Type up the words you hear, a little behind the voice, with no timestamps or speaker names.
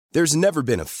There's never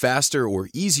been a faster or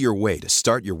easier way to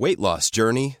start your weight loss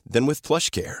journey than with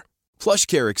PlushCare.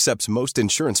 PlushCare accepts most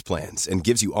insurance plans and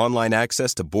gives you online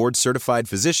access to board-certified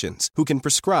physicians who can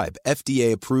prescribe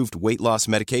FDA-approved weight loss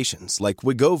medications like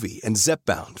Wegovy and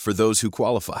Zepbound for those who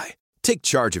qualify. Take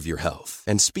charge of your health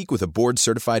and speak with a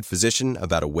board-certified physician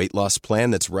about a weight loss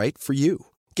plan that's right for you.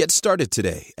 Get started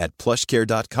today at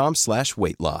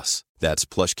plushcare.com/weight-loss. That's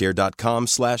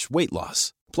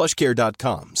plushcare.com/weight-loss.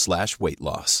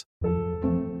 plushcare.com/weight-loss.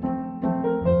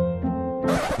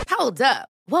 Hold up.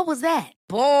 What was that?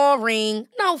 Boring.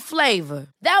 No flavor.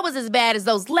 That was as bad as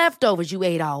those leftovers you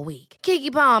ate all week.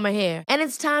 Keke Palmer here, and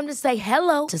it's time to say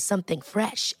hello to something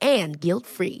fresh and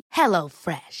guilt-free. Hello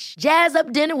Fresh. Jazz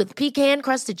up dinner with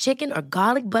pecan-crusted chicken or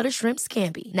garlic butter shrimp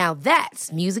scampi. Now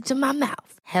that's music to my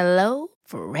mouth. Hello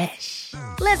Fresh.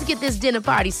 Let's get this dinner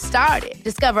party started.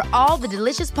 Discover all the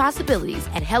delicious possibilities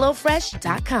at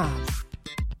hellofresh.com.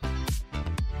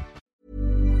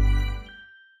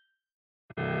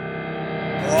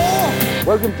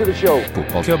 Welcome to the show.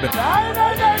 Voetbalclub.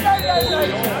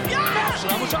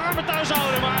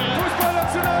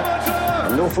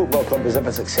 No football club is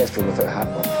ever successful without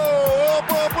handball.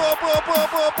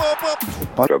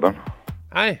 Klubben.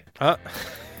 Hei. Ja.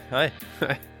 Hei.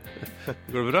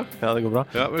 Går det bra? Ja, det går bra.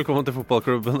 Ja, velkommen til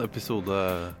Fotballklubben,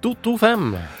 episode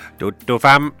 225.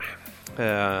 225.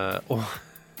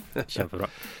 Kjempebra.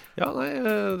 Ja, nei,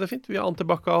 det er fint. Vi har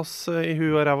antibakka oss i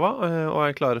huet og ræva, og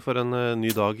er klare for en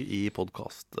ny dag i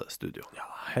podcaststudio. Ja,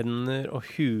 hender og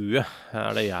hue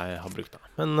er det jeg har brukt da.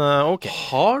 Men ok.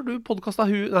 Har du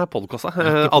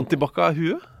antibakka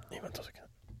huet? Nei, vent en sekund.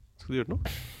 Skal du gjøre det nå?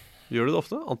 Gjør du det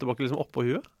ofte? Antibakke liksom oppå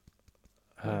huet?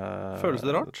 Føles det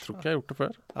rart? Jeg tror ikke jeg har gjort det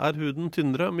før. Er huden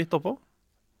tynnere midt oppå?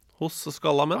 Hos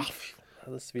skalla menn?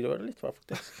 Det svir over litt,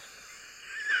 faktisk.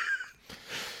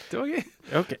 Det var gøy.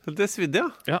 Ok. Det svidde, ja.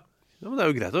 Ja. Ja, men det er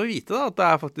jo greit å vite da, at det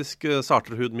er faktisk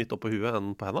sartere hud midt oppå huet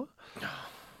enn på henda.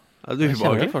 Er det Jeg kjenner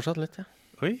ubehagelig? det fortsatt litt, ja.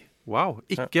 Oi, wow.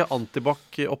 Ikke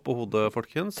antibac oppå hodet,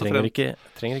 folkens. Trenger ikke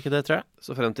det, tror jeg.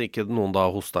 Så fremt ikke noen da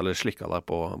hosta eller slikka deg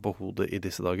på hodet i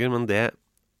disse dager, men det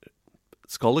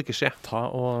skal ikke skje. Ta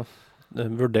og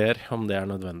vurder om det er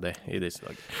nødvendig i disse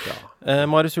dager. Ja.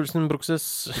 Marius Olsen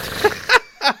Bruxes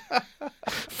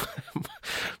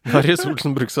Marius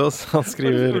Olsen Bruxås, han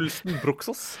skriver Olsen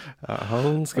Bruxås. Ja,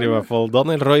 han skriver i hvert fall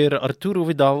Daniel Royer, Arturo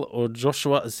Vidal og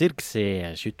Joshua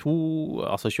Zirkzee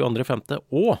 22.5.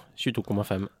 og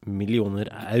 22,5 millioner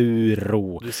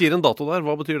euro. Du sier en dato der,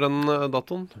 hva betyr den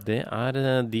datoen? Det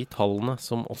er de tallene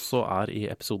som også er i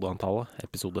episodeantallet,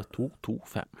 episode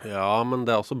 225. Ja, men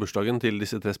det er også bursdagen til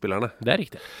disse tre spillerne. Det er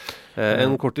riktig.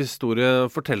 En kort historie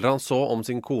forteller han så om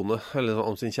sin kone, eller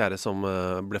om sin kjære som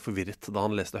ble forvirret da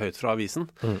han leste høyt fra avisen.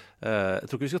 Jeg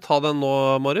tror ikke vi skal ta den nå,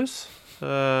 Marius.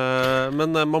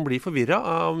 Men man blir forvirret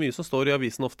av mye som står i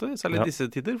avisen ofte, særlig i disse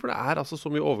tider, for det er altså så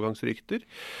mye overgangsrykter.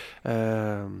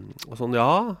 Og sånn,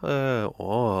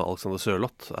 Alexander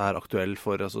Sørloth er aktuell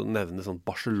for å nevne sånn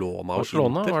Barcelona og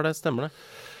Barcelona, Inter. var det, stemmer det?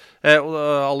 Og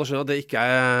alle skjønner at det ikke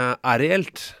er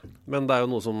reelt, men det er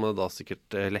jo noe som da sikkert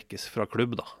lekkes fra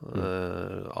klubb da,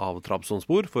 av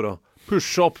Trabzonspor for å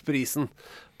pushe opp prisen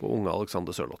på unge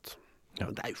Alexander Sørloth. Ja.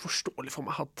 Men det er uforståelig for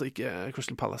meg at ikke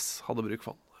Crystal Palace hadde bruk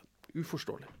for han.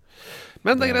 Uforståelig.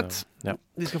 Men det er greit. Ja.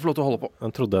 De skal få lov til å holde på.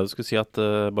 Jeg trodde jeg du skulle si at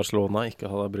Barcelona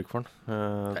ikke hadde bruk for den.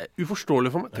 Det er uforståelig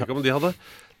for meg.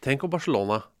 Tenk om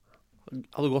Barcelona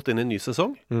hadde gått inn i en ny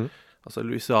sesong. Altså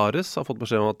Luis Suárez har fått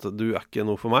beskjed om at du er ikke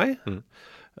noe for meg.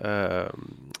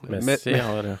 Messi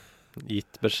har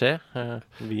gitt beskjed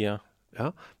via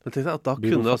Ja, men tenk deg at da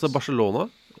kunne altså Barcelona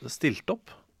stilt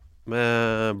opp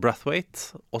med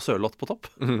Brathwaite og Sørloth på topp.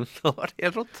 Det hadde vært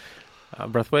helt rått. Ja,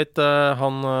 Brathwaite,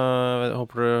 han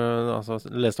håper du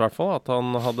leste i hvert fall at han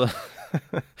hadde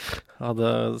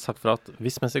sagt fra at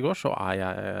hvis Messi går, så er jeg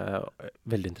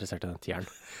veldig interessert i den tieren.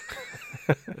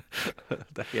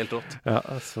 Det er helt rått. Ja,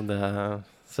 så det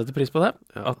setter pris på det.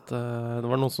 Ja. At det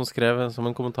var noen som skrev som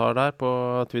en kommentar der på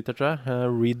Twitter, tror jeg,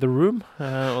 read the room,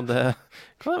 og det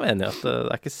kan jeg være enig i at det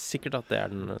er ikke sikkert at det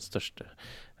er den største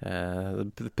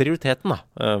prioriteten da,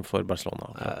 for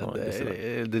Barcelona.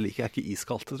 Det liker jeg ikke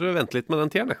iskaldt. Jeg tror jeg venter litt med den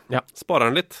tieren. Ja. Sparer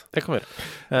den litt. Det kan vi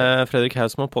gjøre. Fredrik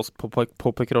Hausmann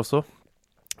påpeker også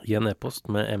i en e-post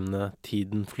med emnet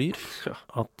Tiden flyr,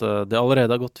 at det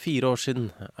allerede har gått 4 år siden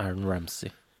Aaron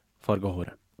Ramsey farget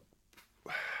håret.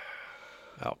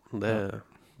 Ja,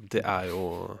 det er jo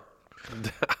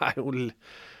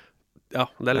ja,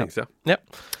 det er lenge siden. Ja.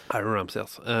 Aaron Ramsey,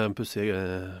 altså. Pussig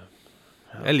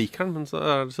Jeg liker den, men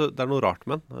det noe rart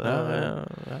med den.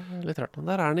 Ja, litt rart.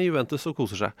 Der han i Juventus og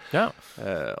koser seg. Ja.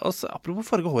 Altså, apropos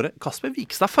farge håret. Kasper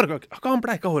Vikstad har ikke han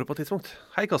bleika håret på et tidspunkt?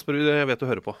 Hei Kasper, jeg vet du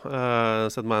hører på.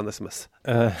 Send meg en SMS.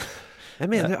 Jeg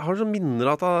mener, har du sånn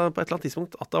minner at på et eller annet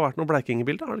tidspunkt at det har vært noe bleiking i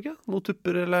bildet? Har det ikke? Noe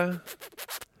tupper eller...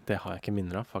 Det har jeg ikke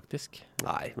minner av, faktisk.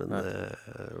 Nei, men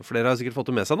flere har sikkert fått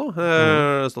det med seg nå.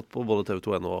 Stått på både TV2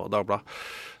 og Dagbladet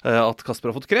at Kasper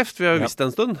har fått kreft. Vi har jo visst det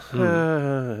en stund.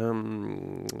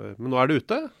 Men nå det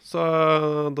ute, så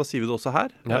da sier vi det også her.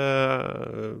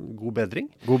 God bedring.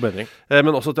 God bedring.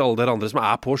 Men også til alle dere andre som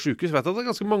på sykehus. Jeg vet at det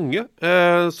ganske mange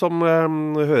som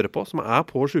hører på, som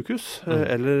på sykehus,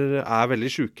 eller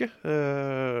veldig syke.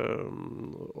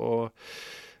 Og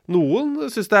noen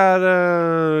synes det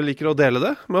liker å dele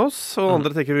det med oss, og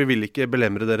andre tenker vi vil ikke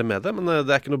belemre dere med det, men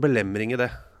det ikke noe belemring i det.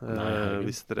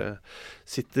 Hvis dere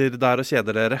sitter der og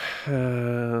kjeder dere,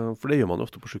 for det gjør man jo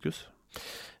ofte på sykehus.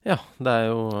 Ja, det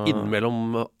jo...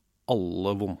 Innimellom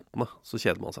alle vondtene så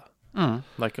kjeder man seg.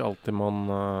 Det ikke alltid man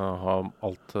har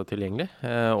alt tilgjengelig,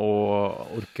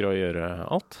 og orker å gjøre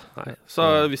alt. Nei. Så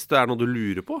hvis det noe du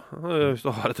lurer på, hvis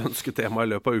du har et ønsketema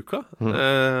i løpet av uka,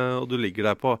 og du ligger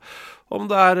der på, om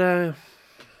det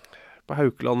på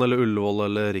Haukeland eller Ullevål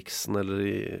eller Riksen eller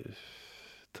i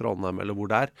Trondheim eller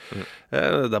hvor det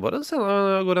det bare å sende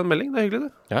av gårde en melding, det hyggelig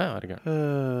det. Ja, det gøy.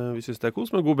 Vi synes det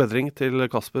kos, men god bedring til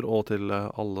Kasper og til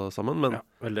alle sammen, men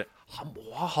veldig.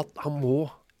 Han må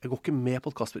jeg går ikke med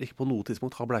på at Kasper ikke på noe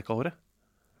tidspunkt har bleika håret.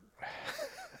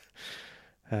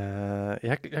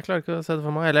 Jeg klarer ikke å se det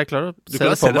for meg. Eller jeg klarer å se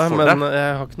det for meg, men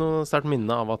jeg har ikke noe sterkt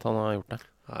minne av at han har gjort det.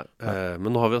 Nei. Men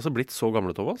nå har vi altså blitt så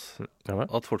gamle, Thomas,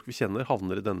 at folk vi kjenner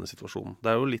havner i denne situasjonen.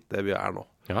 Det jo litt det vi nå.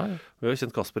 Ja. Vi har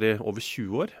kjent Kasper i over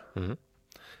 20 år.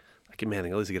 Det ikke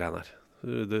meningen av disse greiene her.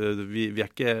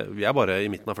 Vi bare i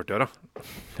midten av 40-åra.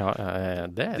 Ja,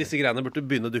 det Disse greiene burde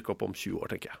begynne å dukke opp om 20 år,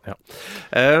 tenker jeg.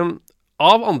 Ja.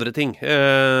 Av andre ting,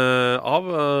 av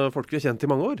folk vi har kjent i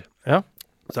mange år,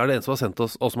 så det en som har sendt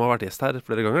oss, og som har vært gjest her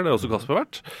flere ganger, det også Kasper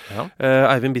vært.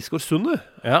 Eivind Bisgaard Sunde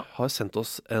har sendt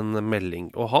oss en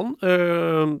melding, og han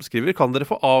skriver, kan dere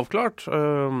få avklart,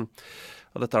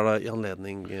 og dette da i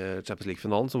anledning Champions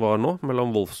League-finalen som var nå,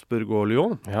 mellom Wolfsburg og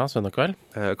Lyon. Ja, søndag kveld.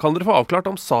 Kan dere få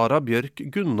avklart om Sara Bjørk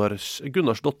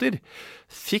Gunnarsdottir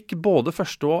fikk både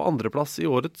første og andreplass i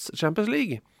årets Champions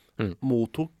League?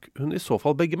 Mottok hun i så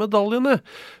fall begge medaljene.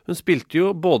 Hun spilte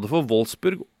jo både for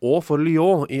Wolfsburg og for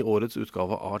Lyon i årets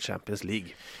utgave av Champions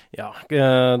League. Ja,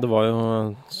 det var jo,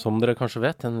 som dere kanskje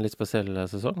vet, en litt spesiell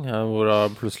sesong, hvor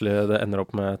plutselig det ender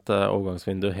opp med et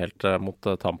overgangsvindu helt mot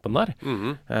tampen der.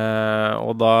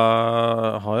 Og da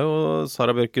har jo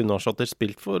Sara Bjørk Gunnarsdottir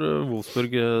spilt for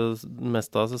Wolfsburg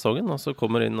mest av sesongen, og så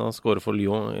kommer inn og scorer for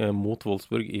Lyon mot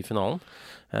Wolfsburg i finalen.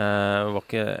 Det var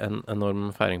ikke en enorm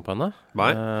feiring på henne.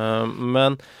 Nei.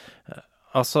 Men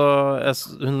altså,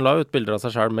 hun la ut bilder av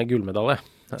seg selv med gullmedalje.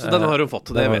 Så den har hun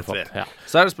fått, det vet vi. Ja.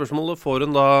 Så det spørsmålet, får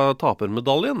hun da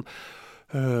tapermedaljen?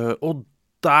 Og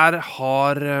der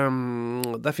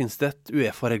finnes det et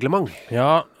UEFA-reglement.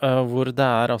 Ja, hvor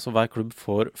det altså hver klubb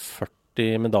får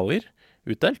 40 medaljer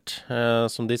utdelt,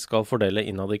 som de skal fordele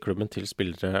innad i klubben til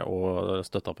spillere og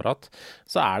støtteapparat.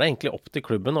 Så det egentlig opp til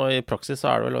klubben, og i praksis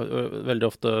så det vel veldig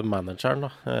ofte manageren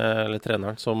da, eller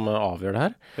treneren som avgjør det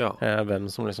her. Ja. Hvem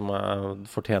som liksom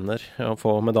fortjener å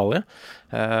få medalje.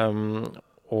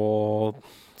 Og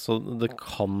så det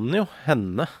kan jo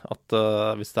hende at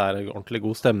hvis det ordentlig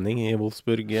god stemning i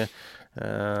Wolfsburg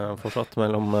fortsatt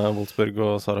mellom Wolfsburg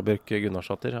og Sara Bjørk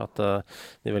Gunnarsdottir, at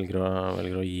de velger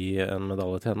å gi en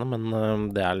medalje til henne,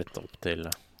 men det litt opp til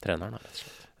treneren, rett og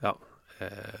slett. Ja,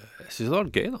 jeg synes det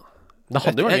var gøy da. Det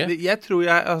hadde jo vært gøy. Jeg tror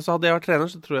hadde jeg vært trener,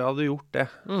 så tror jeg hadde gjort det.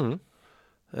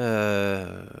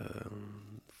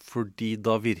 Fordi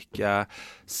da virker jeg,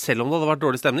 selv om det hadde vært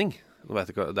dårlig stemning, nå vet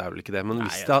jeg ikke, det vel ikke det, men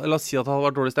la oss si at det hadde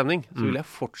vært dårlig stemning, så ville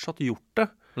jeg fortsatt gjort det.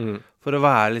 For å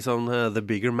være liksom the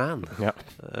bigger man,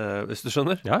 hvis du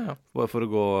skjønner. Bare for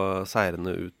å gå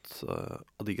seirende ut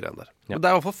av de greiene der. Men det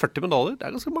i hvert fall 40 medaljer,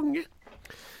 det ganske mange.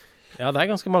 Ja, det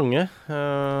ganske mange,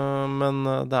 men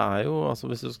det jo, altså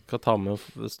hvis du skal ta med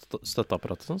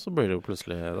støtteapparatet sånn, så blir det jo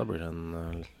plutselig, da blir det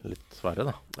en litt verre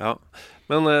da. Ja,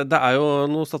 men det jo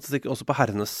noe statistikk også på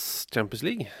herrenes Champions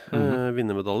League,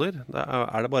 vinnermedaljer. Det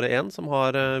det bare en som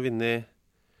har vunnet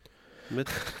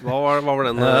hva var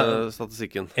den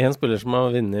statistikken? En spiller som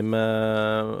har vunnet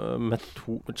med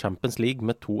Champions League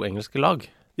med 2 engelske lag,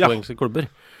 2 engelske klubber.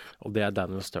 Og det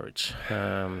Daniel Sturridge,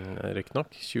 riktig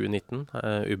nok, 2019,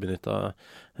 ubenyttet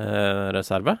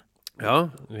reserve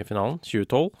i finalen,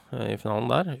 2012 i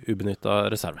finalen der,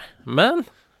 ubenyttet reserve. Men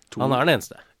han den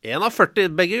eneste. 1 av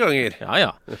 40 begge ganger.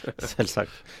 Ja,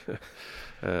 selvsagt.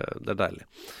 Det deilig.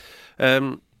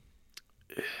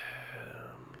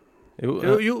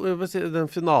 Den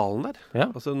finalen der. Ja.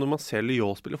 Altså, når man ser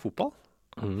Lyon spille fotball,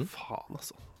 faen,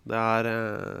 altså. Det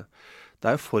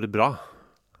er jo for bra.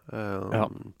 Ja.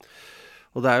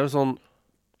 Og det er jo sånn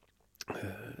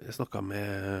jeg snakket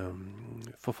med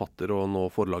forfatter og nå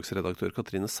forlagsredaktør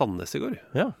Katrine Sandnes i går.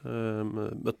 Ja.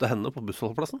 Møtte henne på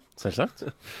bussholdeplassen. Selvsagt.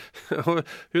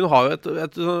 Hun har jo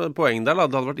et poeng der da.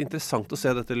 Det hadde vært interessant å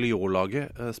se dette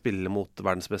Lyon-laget spille mot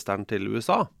verdensmesteren til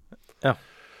USA. Ja.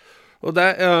 Og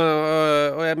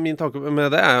min tanke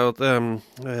med det er jo at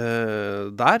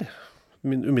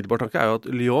min umiddelbare tanke er jo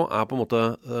at Lyon er på en måte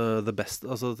the best,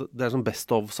 altså det er sånn best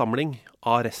of-samling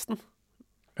av resten.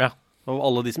 Ja. Av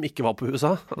alle de som ikke var på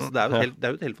USA. Altså, det er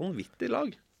jo et helt vanvittig lag.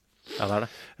 Ja, det er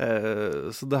det.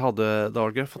 Så det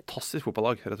var et fantastisk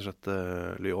fotballag, rett og slett,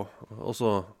 Lyon. Og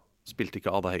så spilte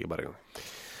ikke Ada Hegerberg engang.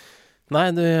 Nei,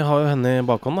 de har jo henne i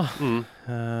bakhånd, da.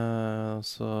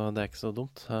 Så det er ikke så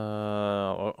dumt.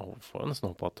 Og får jo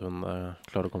nesten håpe at hun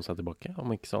klarer å komme seg tilbake,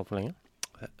 om ikke så alt for lenge.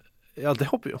 Ja, det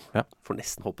håper vi jo. Ja. Får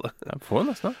nesten håpe det. Jeg får jo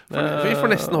nesten det. Vi får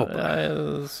nesten håpe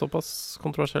det. Såpass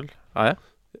kontroversiell er jeg.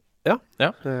 Ja. Ja.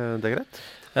 Det er greit.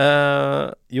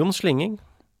 Jon Slinging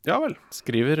Ja vel.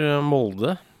 skriver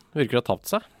Molde virker å ha tapt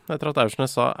seg etter at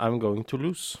Aursnes sa I'm going to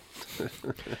lose.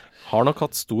 Har nok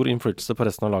hatt stor innflytelse på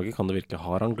resten av laget, kan det virke.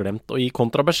 Har han glemt å gi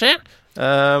kontrabeskjed?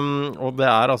 Og det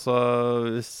er altså,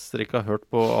 hvis dere ikke har hørt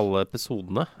på alle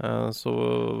episodene, så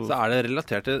er det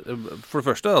relatert til, for det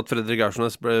første, at Fredrik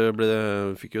Aursnes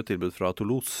fikk jo tilbud fra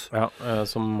Toulouse. Ja,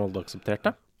 som Molde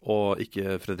aksepterte. Og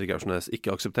ikke Fredrik Aursnes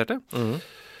ikke aksepterte.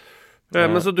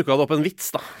 Men så dukket det opp en vits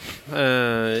da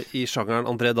i sjangeren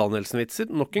André Danielsen-vitser.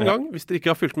 Nok en gang, hvis dere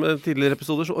ikke har fulgt med tidligere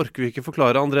episoder, så orker vi ikke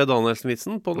forklare André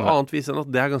Danielsen-vitsen på noe annet vis enn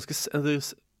at det er ganske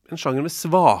en sjanger med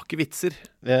svake vitser.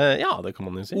 Ja, det kan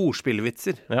man jo si.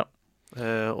 Ordspillvitser. Ja.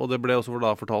 Og det ble også da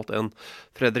fortalt en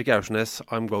Fredrik Aursnes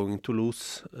I'm going to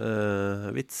lose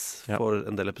vits for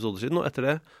en del episoder siden. Og etter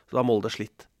det så har Molde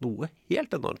slitt noe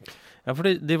helt enormt. Ja,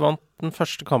 fordi de vant den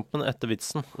første kampen etter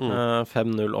vitsen,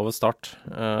 5-0 over start.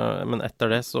 Men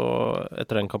etter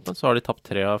den kampen så har de tapt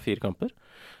 3 av 4 kamper.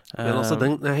 Men altså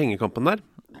den hengekampen der,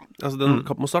 altså den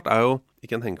kampen mot Start er jo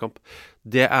ikke en hengekamp.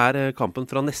 Det er kampen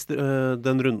fra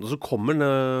den runden som kommer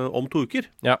om 2 uker.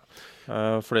 Ja,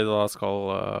 fordi da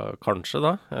skal kanskje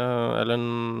da, eller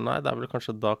nei, det er vel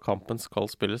kanskje da kampen skal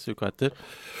spilles uka etter.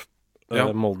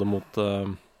 Molde mot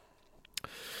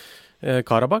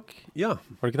Karabakh. Ja.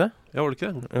 Var det ikke det? Ja, var det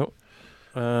ikke det? Jo.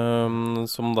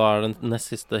 Som da er den nest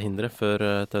siste hindret før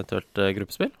et eventuelt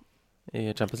gruppespill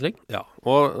i Champions League. Ja,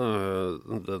 og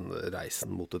den reisen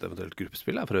mot et eventuelt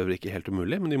gruppespill er for øvrig ikke helt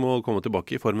umulig, men de må komme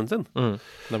tilbake i formen sin.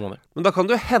 Det må de. Men da kan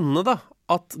det jo hende da,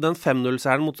 at den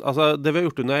 5-0-seieren mot, altså det vi har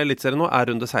gjort under Elitserien nå er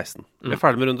runde 16. Vi er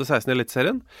ferdig med runde 16 i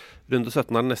Elitserien, runde 17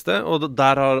 er den neste, og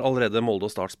der har allerede Molde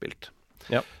og Start spilt.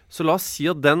 Ja. Så la oss si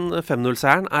at den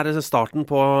 5-0-seieren er starten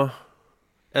på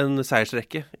en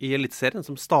seiersrekke i Elitserien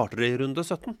som starter i runde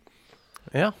 17.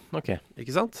 Ja, ok.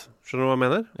 Ikke sant? Skjønner du hva jeg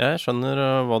mener? Ja, jeg skjønner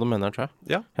hva du mener, tror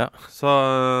jeg. Ja. Så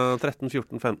 13,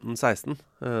 14, 15, 16,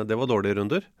 det var dårlige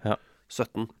runder. Ja.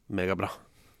 17, megabra.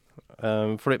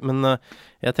 Men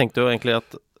jeg tenkte jo egentlig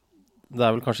at det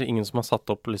er vel kanskje ingen som har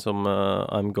satt opp liksom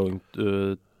I'm going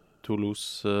to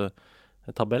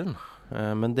lose-tabellen.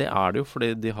 Men det er det jo,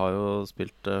 fordi de har jo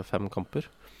spilt 5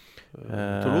 kamper.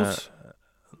 Toulouse?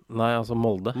 Nei, altså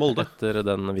Molde. Etter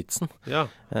den vitsen. Ja.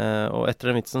 Og etter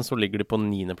den vitsen så ligger de på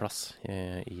 9. plass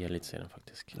i Elitserien,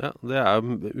 faktisk. Ja, det er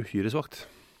jo uhyre svagt.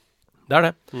 Det er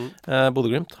det.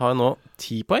 Bodø/Glimt har jo nå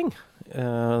 10 poeng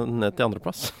ned til 2.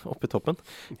 plass, oppe i toppen.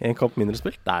 En kamp mindre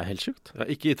spilt. Det er helt sjukt. Ja,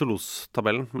 ikke i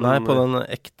Toulouse-tabellen. Nei, på den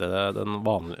ekte, den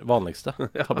vanligste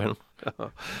tabellen.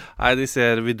 Ja. Nei, de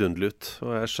ser vidunderlig ut,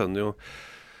 og jeg skjønner jo.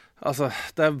 Altså,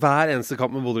 det er hver eneste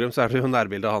kamp med Bodø/Glimt så er det jo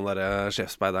nærbildet av han der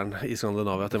sjefspeideren i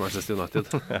Skandinavia til Manchester United.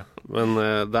 Ja. Men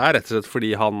det er rett og slett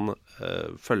fordi han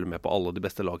følger med på alle de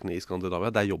beste lagene i Skandinavia.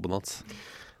 Det er jobben hans.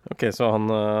 Ok, så han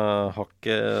har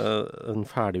ikke en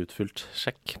ferdigutfylt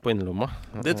sjekk på innerlomma?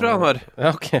 Det tror jeg han har.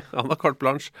 Ja, ok. Han har carte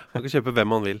blanche. Han kan kjøpe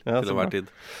hvem han vil til enhver tid.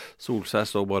 Solskjær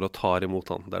står bare og tar imot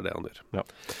han. Det er det han gjør. Ja.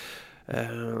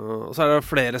 Og så er det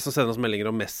flere som sender oss meldinger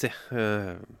om Messi.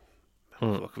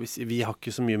 Vi har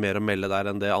ikke så mye mer å melde der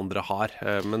enn det andre har,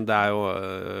 men det er jo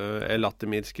El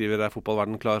Atemir skriver er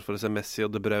fotballverden klar for å se Messi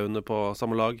og De Bruyne på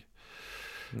samme lag.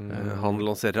 Han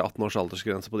lanserer 18 års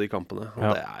aldersgrense på de kampene, og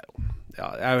det er jo,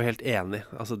 jeg er jo helt enig,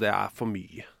 altså det er for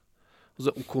mye. Og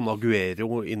så Con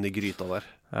Aguero inne i gryta der.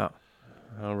 Ja,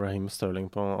 Raheem Sterling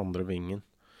på andre vingen.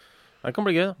 Det kan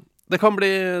bli gøy da. Det kan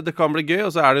bli gøy,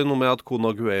 og så er det jo noe med at Con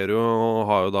Aguero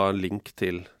har jo da en link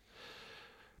til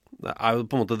Det er jo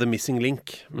på en måte the missing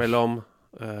link mellom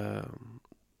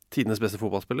tidenes beste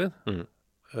fotballspiller,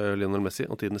 Lionel Messi,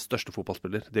 og tidenes største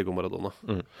fotballspiller, Diego Maradona.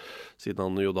 Siden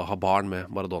han jo da har barn med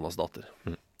Maradonas datter.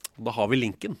 Da har vi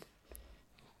linken.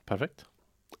 Perfekt.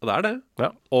 Og det er det.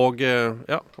 Ja.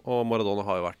 Og Maradona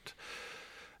har jo vært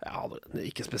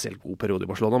ikke spesielt god periode i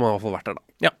Barcelona, men han har i hvert fall vært der da.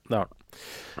 Ja, det har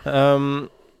han.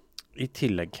 I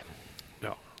tillegg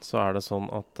så er det sånn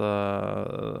at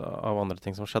av andre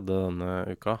ting som skjedde denne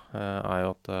uka, er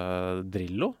jo at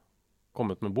Drillo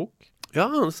kom ut med bok. Ja,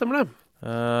 det stemmer det.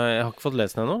 Jeg har ikke fått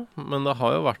lest den ennå, men det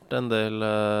har jo vært en del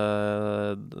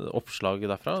oppslag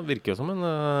derfra. Det virker jo som en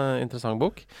interessant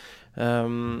bok.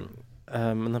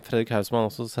 Men Fredrik Hausmann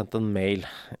har også sendt en mail.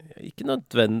 Ikke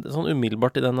nødvendig, sånn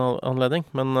umiddelbart i den anledning,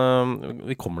 men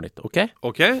vi kommer dit, ok?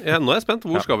 Ok, nå er jeg spent.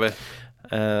 Hvor skal vi?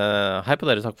 Hei på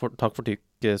dere, takk for tykk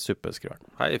suppe, skriver han.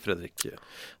 Hei, Fredrik.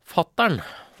 Fatteren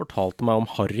fortalte meg om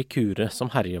Harry Kure som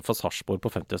herjet for Sarpsborg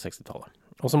på 50- og 60-tallet.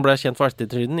 Og som ble kjent for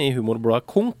ettertiden i humorbladet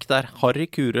Konk, der Harry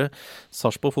Kure,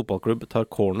 Sarpsborg fotballklubb, tar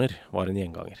corner, var en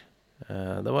gjenganger.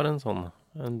 Det var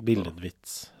en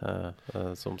billedvits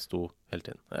som sto hele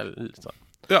tiden.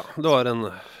 Ja, det var en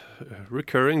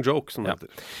recurring joke, som det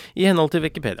heter. I henhold til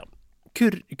Wikipedia.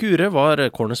 Kure var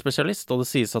cornerspesialist, og det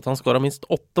sies at han skåret minst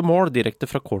 8 mål direkte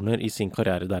fra corner i sin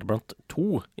karriere, deriblant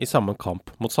 2 i samme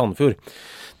kamp mot Sandefjord.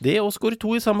 Det å skåre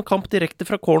 2 i samme kamp direkte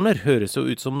fra corner høres jo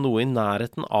ut som noe i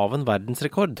nærheten av en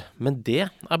verdensrekord, men det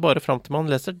er bare frem til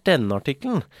man leser denne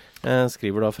artikkelen,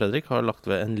 skriver da Fredrik, har lagt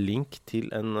ved en link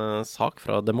til en sak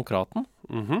fra Demokraten.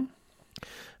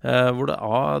 Hvor det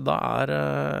da er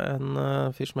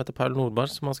en fyr som heter Paul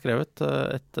Nordberg som har skrevet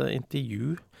et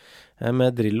intervju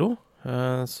med Drillo,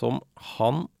 som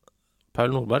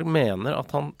Paul Nordberg mener at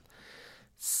han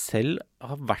selv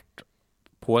har vært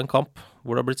på en kamp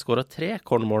hvor det har blitt skåret 3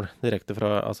 cornermål direkte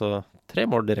fra, altså 3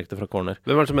 mål direkte fra corner.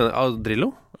 Hvem er det som mener?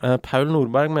 Drillo? Paul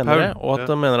Nordberg mener det, og at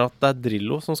han mener at det er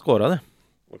Drillo som skåret det.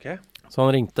 Ok. Så han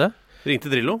ringte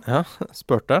Drillo? Ja,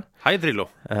 spurte. Hei, Drillo.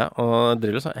 Ja, og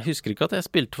Drillo sa, jeg husker ikke at jeg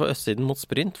spilte for Østsiden mot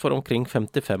Sprint for omkring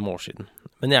 55 år siden.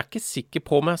 Men jeg er ikke sikker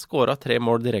på om jeg skåret 3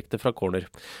 mål direkte fra corner.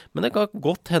 Men det kan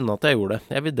godt hende at jeg gjorde det.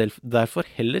 Jeg vil derfor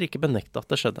heller ikke benekte at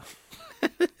det skjedde.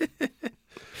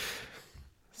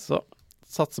 Så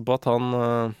satser på at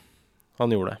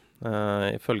han gjorde det.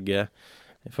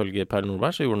 Ifølge Per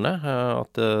Nordberg så gjorde han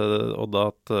det, og da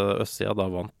at Østsida da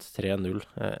vant 3-0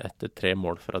 etter 3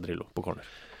 mål fra Drillo på corner.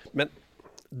 Men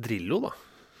Drillo da?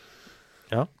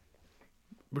 Ja.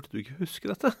 Burde du ikke huske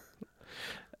dette?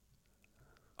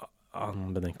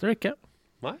 Han benekter det ikke.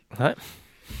 Nei.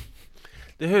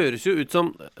 Det høres jo ut som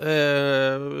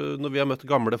når vi har møtt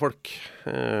gamle folk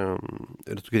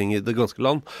rundt omkring i det ganske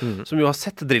land, som jo har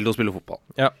sett Drillo spille fotball.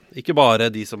 Ja. Ikke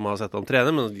bare de som har sett ham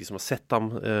trene, men de som har sett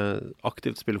ham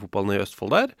aktivt spille fotball nede i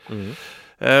Østfold der.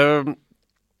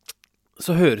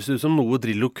 Så høres det ut som noe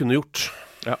Drillo kunne gjort.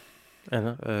 Ja.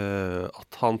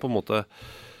 At han på en måte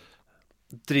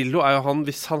Drillo er jo han,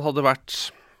 hvis han hadde vært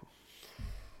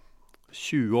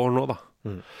 20 år nå da,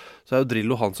 så er jo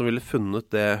Drillo han som ville funnet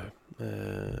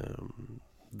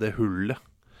det hullet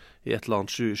i et eller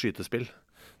annet skytespill,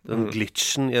 den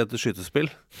glitchen i et skytespill,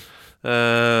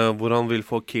 hvor han vil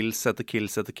få kills etter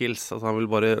kills etter kills. Altså han vil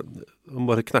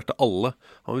bare knerte alle.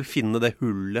 Han vil finne det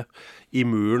hullet i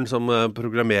muren som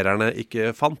programmererne ikke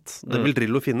fant. Det vil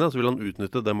Drillo finne, og så vil han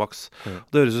utnytte det maks.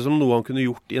 Det høres ut som noe han kunne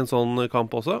gjort i en sånn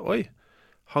kamp også. Oi,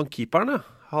 han keeperen,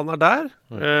 han er der.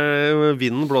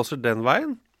 Vinden blåser den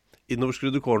veien.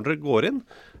 Innoverskrudde corner går inn.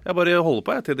 Jeg bare holder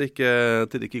på til det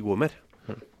ikke går mer.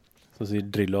 Så du sier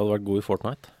Drillo hadde vært god i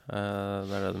Fortnite?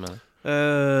 Det er det du mener?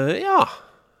 Ja.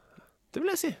 Det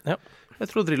vil jeg si. Ja. Jeg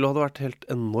tror Drillo hadde vært helt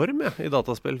enorm i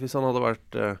dataspill. Hvis han hadde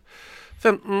vært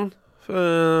 15,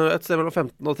 et sted mellom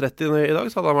 15 og 30 i dag,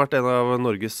 så hadde han vært en av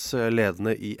Norges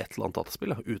ledende i et eller annet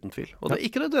dataspill, uten tvil. Og det er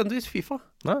ikke nødvendigvis FIFA.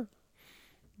 Nei,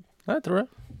 jeg tror det.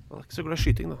 Han er ikke så glad i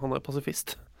skyting da. Han er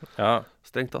pasifist. Ja.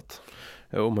 Strengt tatt.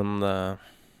 Jo, men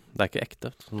det er ikke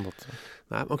ekte. Sånn måte.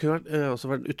 Nei, man kunne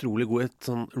også vært utrolig god i et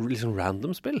sånn liksom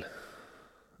random spill.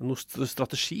 Noe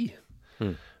strategi.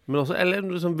 Men også, eller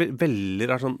liksom veldig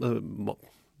rart sånn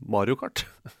Mario Kart,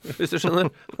 hvis du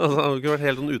skjønner. Altså, han kunne vært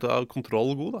helt sånn ute av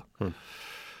kontroll god da.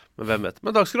 Men hvem vet.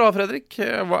 Men takk skal du ha, Fredrik. Det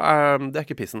er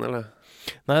ikke pissen, eller?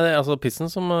 Nei, det er altså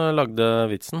pissen som lagde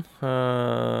vitsen.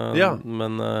 Ja.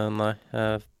 Men nei,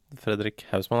 Fredrik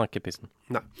Hausmann er ikke pissen.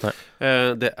 Nei.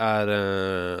 Det er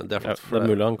flott. Det er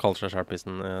mulig han kaller seg selv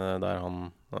pissen der han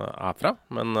er fra,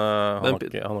 men han har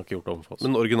ikke gjort det om for oss.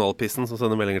 Men originalpissen som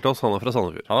sender meldinger til oss, han er fra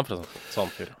Sandefjord. Han er fra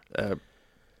Sandefjord.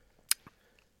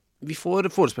 Vi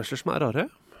får forespørsler som er rare.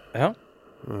 Ja.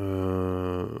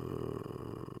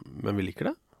 Men vi liker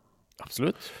det.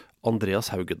 Absolutt. Andreas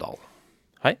Haugedal.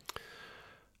 Hei.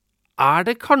 Er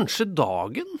det kanskje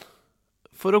dagen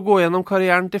for å gå gjennom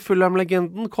karrieren til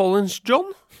Fulham-legenden Collins John?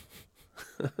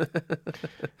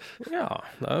 Ja,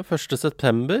 det er jo 1.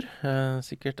 september.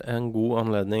 Sikkert en god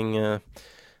anledning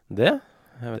det.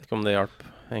 Jeg vet ikke om det hjalp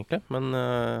egentlig, men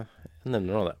jeg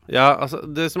nevner nå det. Ja, altså,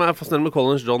 det som er fascinerende med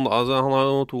Collins John, altså, han har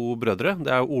jo 2 brødre.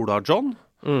 Det er jo Ola John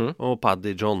og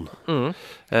Paddy John.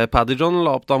 Paddy John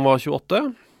la opp da han var 28,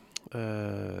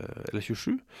 eller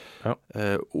 27. Ja.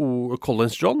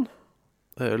 Collins John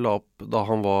la opp da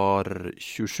han var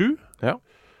 27, Ja.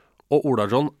 og Ola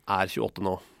John er 28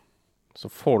 nå. Så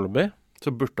foreløpig.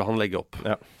 Så burde han legge opp.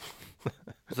 Ja.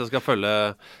 Hvis jeg skal følge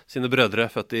sine brødre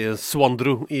født i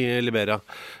Swandro i Liberia,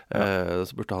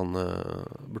 så burde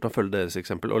han følge deres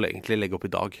eksempel og egentlig legge opp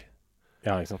i dag.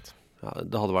 Ja, ikke sant. Ja,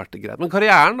 det hadde vært greit. Men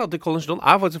karrieren da, til Collins John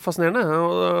er faktisk fascinerende,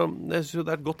 og jeg synes jo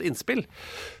det er et godt innspill.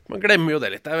 Man glemmer jo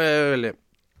det litt. Det er veldig...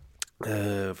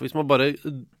 For hvis man bare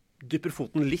dypper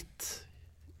foten litt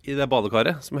i det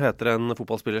badekaret, som heter en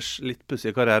fotballspillers litt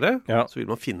pussige karriere, Ja. så vil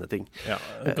man finne ting. Ja,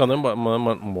 jeg kan jo man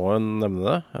må jo nevne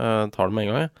det. Tar det med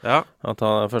en gang. Ja, At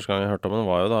første gang jeg hørte om den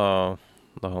var jo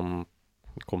da han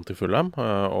kom til Fulham,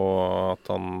 og at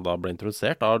han da ble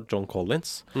introdusert av John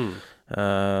Collins,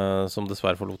 som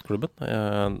dessverre forlot klubben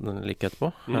like etterpå.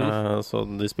 Så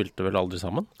de spilte vel aldri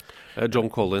sammen. John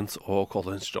Collins og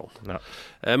Collins John. Ja.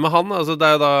 Men han, altså det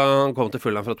er jo da han kom til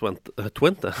Fulham fra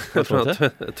Twente.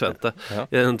 Twente. Ja.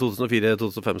 I den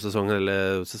 2004-2005-sesongen,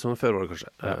 eller sesongen før var det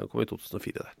kanskje. Kom i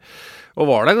 2004 der. Og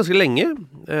var der ganske lenge.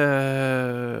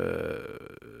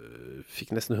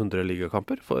 Fikk nesten 100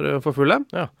 ligakamper for Fulham.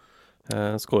 Ja.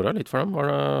 Skåret litt for dem. Var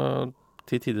det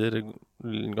til tider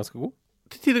ganske god?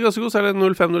 Til tider ganske god, så er det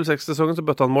 05-06-sesongen, så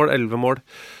bøtte han mål, 11 mål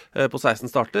på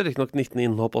 16 starter. Ikke nok 19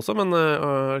 innhopp også, men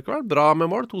likevel bra med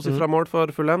mål. 2-sifra mål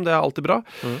for Fulham, det er alltid bra.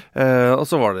 Og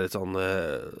så var det litt sånn,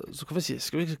 så kan vi si,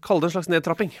 skal vi kalle det en slags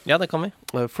nedtrapping? Ja, det kan vi.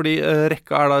 Fordi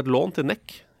rekka er da et lån til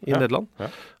Neck i Nederland. Ja.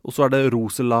 Og så er det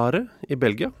Roselare i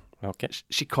Belgia. Ok.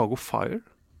 Chicago Fire.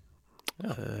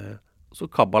 Så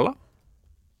Kabbala.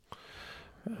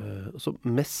 Så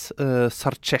Mes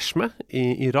Sarcheshme i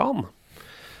Iran.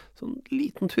 Sånn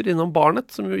liten tur innom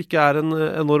Barnet, som jo ikke er en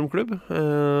enorm klubb.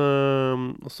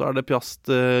 Og så er det Piast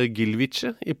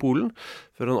Gilvice i Polen,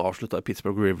 før han avsluttet i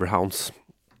Pittsburgh Riverhounds.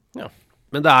 Ja.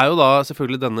 Men det er jo da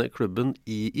selvfølgelig denne klubben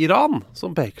i Iran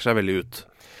som peker seg veldig ut.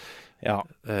 Ja.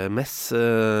 Mes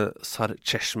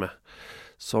Sarcheshme,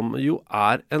 som jo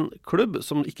er en klubb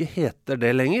som ikke heter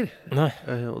det lenger. Nei.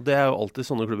 Og det er jo alltid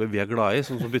sånne klubber vi er glad i,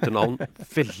 som bytter navn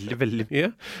veldig, veldig mye.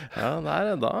 Ja,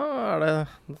 da er det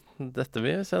dette vi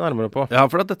ser nærmere på. Ja,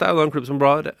 for dette er jo da en klubb som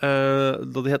var,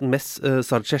 da de het Mes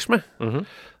Sarcheshme,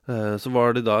 så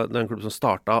var det da en klubb som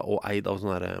startet og eid av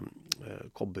sånn her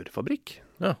kobberfabrikk.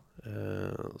 Ja.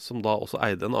 Som da også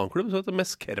eide en annen klubb som heter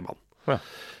Mes Kerman. Ja.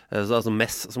 Så det er altså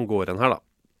Mes som går igjen her da.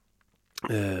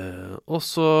 Og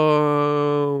så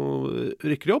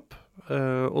rykker de opp,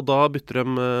 og da bytter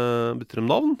de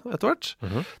navn etter hvert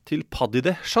til Paddy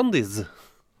Shandiz,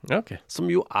 Ja, ok. som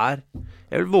jo er,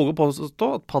 jeg vil våge på å stå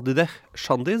at Paddy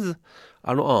Shandiz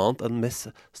er noe annet enn Mes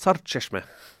Sarcheshme.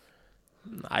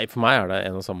 Nei, for meg er det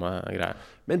en og samme greie.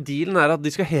 Men dealen er at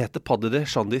de skal hete Paddy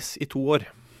Shandiz i 2 år.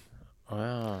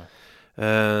 Åja.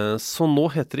 Så nå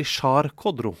heter de Shar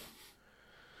Kodro.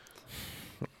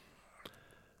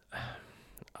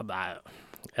 Ja,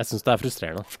 jeg synes det er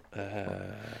frustrerende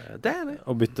Det er det.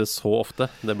 å bytte så ofte.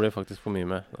 Det blir faktisk for mye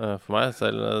med for meg,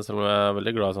 selv om jeg er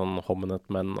veldig glad i sånn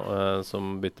hominid-menn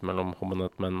som bytter mellom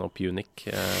hominid-menn og Punic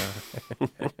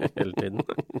hele tiden.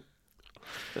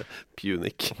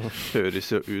 Punic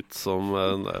høres jo ut som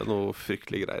noe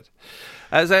fryktelig greier.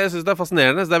 Så jeg synes det er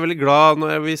fascinerende. Så jeg er veldig glad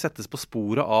når vi settes på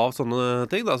sporet av sånne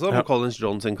ting da, som Collins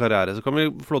John sin karriere. Så kan vi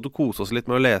få lov til å kose oss litt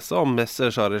med å lese om Mes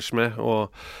Sarcheshme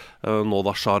og nå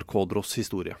da Shar Kodros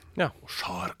historie. Ja. Og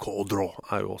Shar Kodro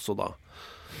er jo også da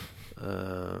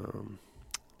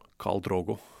Khal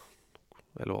Drogo,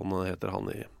 eller hva han heter,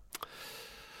 han i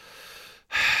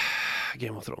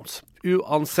Game of Thrones.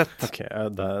 Uansett. Ok,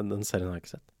 den serien har jeg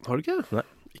ikke sett. Har du ikke? Nei.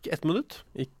 Ikke 1 minutt?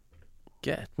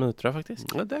 Ikke 1 minutt, tror jeg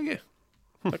faktisk. Ja, det er gøy.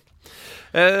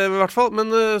 I hvert fall,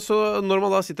 men så når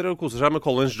man da sitter og koser seg med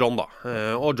Collins John da,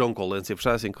 og John Collins i for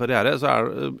seg sin karriere, så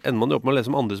ender man jo opp med å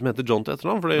lese om andre som heter John til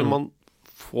etternavn, fordi man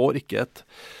får ikke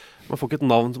et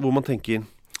navn hvor man tenker,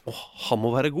 han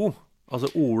må være god. Altså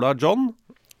Ola John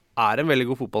er en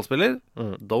veldig god fotballspiller.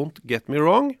 Don't get me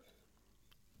wrong.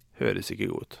 Høres ikke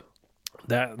god ut.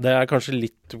 Det kanskje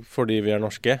litt fordi vi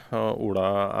norske, og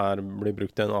Ola blir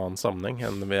brukt I en annen sammenheng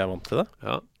enn vi vant til det.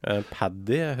 Ja.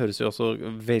 Paddy høres jo også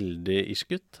veldig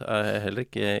irsk ut. Heller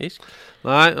ikke irsk.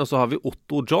 Nei, og så har vi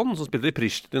Otto John, som spiller I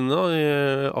Pristina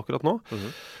akkurat nå.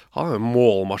 Han en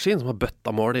målmaskin som har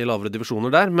bøtta mål I lavere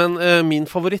divisjoner der. Men min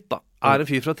favoritt da, en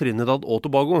fyr fra Trinidad og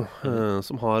Tobago,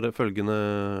 som har følgende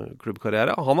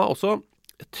klubbkarriere. Han også...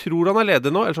 Jeg tror han ledig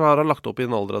nå, ellers har han lagt opp I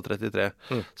en alder av 33.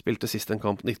 Spilte sist en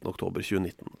kamp 19. oktober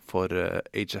 2019 for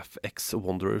HFX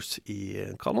Wanderers I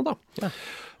Canada. Ja.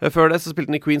 Før det så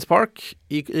spilte han I Queen's Park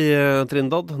I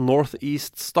Trinidad,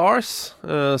 Northeast Stars,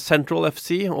 Central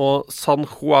FC og San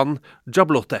Juan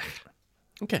Jablote.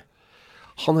 Ok.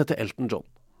 Han heter Elton John.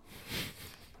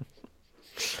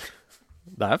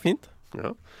 Det fint.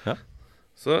 Ja.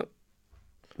 Så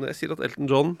når jeg sier at Elton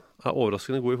John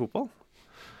overraskende god I fotball,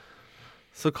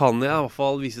 så kan jeg I hvert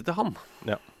fall vise til han.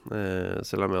 Ja.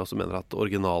 Selv om jeg også mener at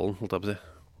originalen, holdt jeg på å si.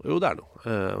 Jo, det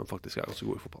noe. Faktisk ganske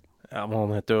god I fotball. Ja, men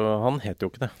han heter jo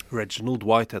ikke det. Reginald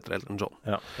White heter Elton John.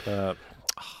 Ja.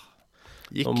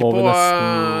 Gikk på,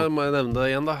 må jeg nevne det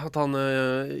igjen da, at han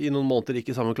I noen måneder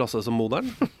gikk I samme klasse som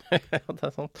moderen. Ja,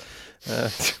 det sant.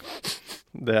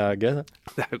 Det gøy,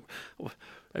 det.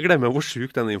 Jeg glemmer hvor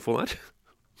syk den infoen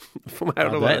For meg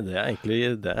det bare... Det egentlig,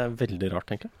 det veldig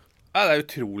rart, egentlig. Ja, det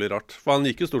utrolig rart. For han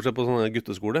gikk jo stort sett på sånn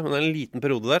gutteskole, men det en liten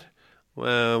periode der,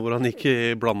 hvor han gikk I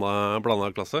blanda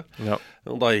klasse. Ja.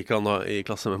 Og da gikk han da I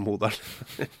klasse med moderen.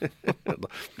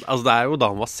 Altså, det jo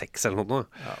da han var 6 eller noe.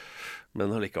 Ja.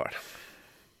 Men allikevel.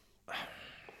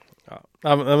 Ja,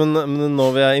 men nå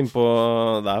vi inne på...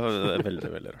 Det veldig,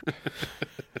 veldig rart.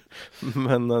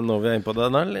 Men nå vi inne på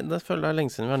det, det føler jeg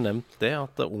lenge siden vi har nevnt det,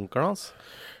 at onkelen hans...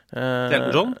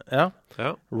 Elton John? Ja.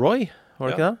 Roy, var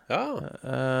det ikke det?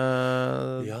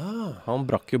 Ja. Han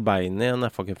brakk jo beinet I en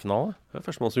FA-Cup-finale. Det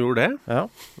første mann som gjorde det. Ja.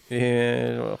 I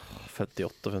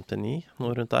 58-59,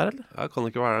 noe rundt der, eller? Ja, kan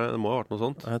det ikke være det. Det må ha vært noe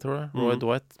sånt. Jeg tror det. Roy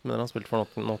Dwight, men han spilte for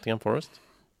Nottingham Forest.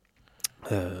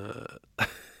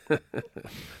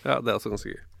 Ja, det også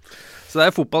ganske gøy. Så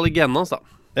det fotball I genene hans, da.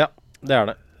 Ja, det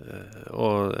det.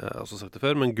 Og jeg har også sagt det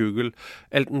før, men Google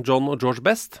Elton John og George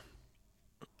Best.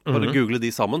 Bare google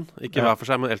de sammen. Ikke hver for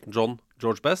seg, men Elton John,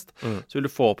 George Best. Så vil du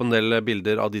få opp en del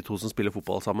bilder av de to som spiller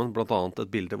fotball sammen. Blant annet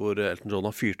et bilde hvor Elton John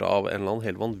har fyrt av en eller annen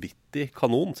helt vanvittig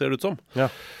kanon, ser det ut som.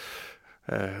 Ja.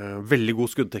 Veldig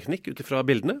god skuddteknikk utifra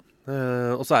bildene.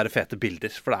 Og så det fete bilder,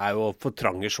 for det jo for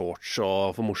trange shorts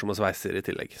og for morsomme sveiser I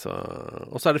tillegg.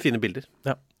 Og så det fine bilder.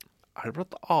 Ja. Det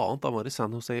blant annet da var I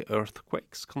San Jose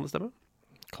Earthquakes, kan det stemme?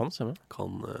 Kan stemme.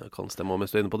 Kan stemme, og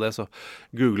mens du inne på det, så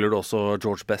googler du også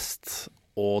George Best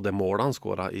og det målet han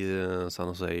skåret I San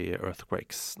Jose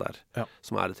Earthquakes der,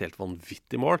 som et helt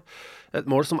vanvittig mål. Et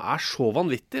mål som så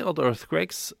vanvittig at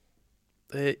Earthquakes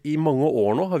I mange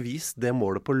år nå har vist det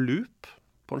målet på loop,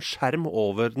 på en skjerm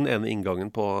over den ene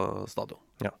inngangen på stadion.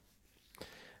 Ja.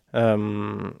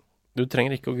 Du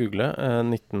trenger ikke å google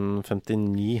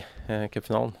 1959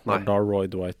 cupfinalen. Da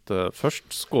Roy Dwight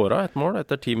først skåret et mål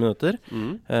etter 10 minutter,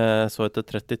 så etter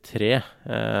 33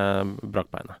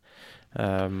 brakk beinet.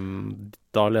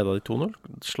 Da ledet de 2-0,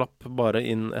 slapp bare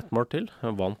inn et mål til,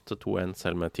 vant 2-1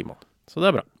 selv med 10 mål. Så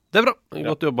det bra. Det bra,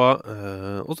 godt jobba.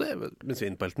 Og så mens vi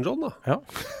inne på Elton John da. Ja,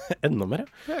 enda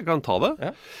mer. Jeg kan ta det.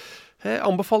 Ja. Jeg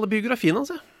anbefaler biografien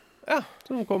hans,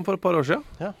 som kom for et par år siden.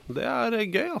 Ja. Det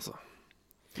gøy, altså.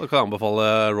 Da kan jeg anbefale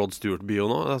Rod Stewart-bio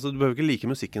nå. Altså, du behøver ikke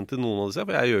like musikken til noen av disse,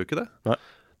 for jeg gjør ikke det. Nei.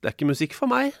 Det ikke musikk for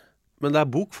meg, men det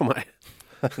bok for meg.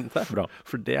 Det bra.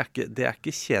 For det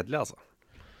ikke kjedelig, altså.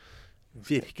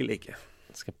 Virkelig ikke.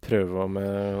 Jeg skal prøve om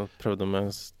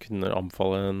jeg kunne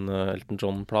anbefale en Elton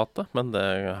John-plate, men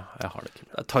jeg har det ikke.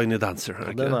 Det Tiny Dancer,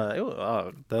 ikke det?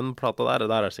 Den plata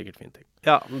der sikkert fint ting.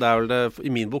 Ja, det vel det,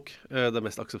 I min bok, det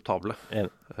mest akseptable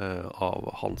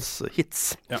av hans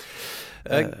hits. Ja.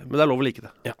 Men det lov å like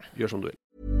det. Ja. Gjør som du vil.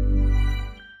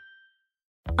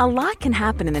 A lot can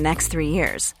happen in the next 3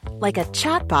 years. Like a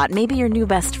chatbot may be your new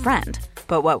best friend.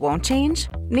 But what won't change?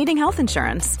 Needing health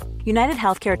insurance. United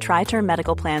Healthcare Tri-Term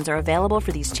Medical Plans are available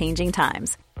for these changing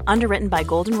times. Underwritten by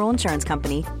Golden Rule Insurance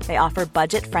Company, they offer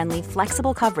budget-friendly,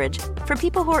 flexible coverage for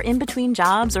people who are in between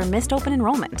jobs or missed open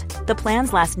enrollment. The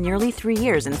plans last nearly 3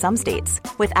 years in some states,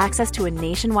 with access to a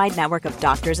nationwide network of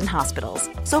doctors and hospitals.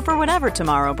 So for whatever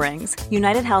tomorrow brings,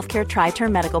 United Healthcare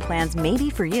Tri-Term Medical Plans may be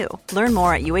for you. Learn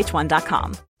more at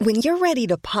uh1.com. When you're ready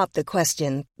to pop the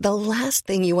question, the last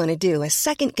thing you want to do is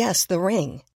second-guess the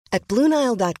ring. At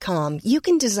BlueNile.com, you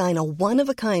can design a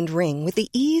one-of-a-kind ring with the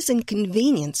ease and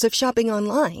convenience of shopping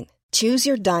online. Choose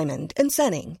your diamond and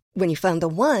setting. When you find the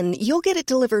one, you'll get it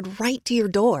delivered right to your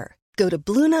door. Go to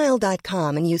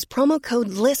BlueNile.com and use promo code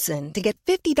LISTEN to get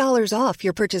 $50 off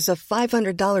your purchase of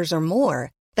 $500 or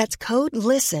more. That's code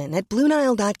LISTEN at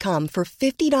BlueNile.com for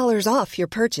 $50 off your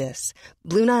purchase.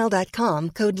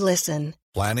 BlueNile.com, code LISTEN.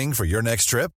 Planning for your next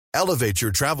trip? Elevate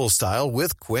your travel style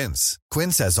with Quince.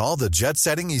 Quince has all the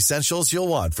jet-setting essentials you'll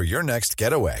want for your next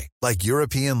getaway, like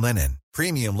European linen,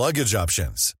 premium luggage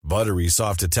options, buttery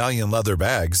soft Italian leather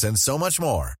bags, and so much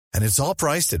more. And it's all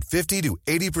priced at 50 to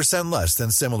 80% less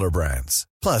than similar brands.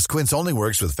 Plus, Quince only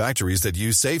works with factories that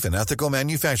use safe and ethical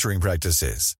manufacturing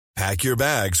practices. Pack your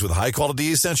bags with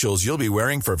high-quality essentials you'll be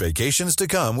wearing for vacations to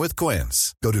come with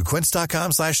Quince. Go to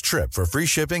quince.com/trip for free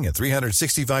shipping and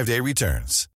 365-day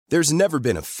returns. There's never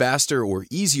been a faster or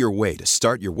easier way to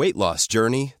start your weight loss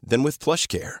journey than with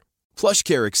PlushCare.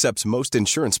 PlushCare accepts most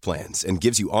insurance plans and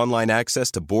gives you online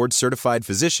access to board-certified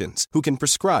physicians who can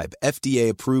prescribe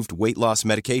FDA-approved weight loss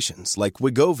medications like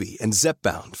Wegovy and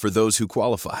Zepbound for those who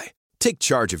qualify. Take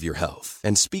charge of your health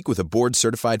and speak with a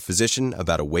board-certified physician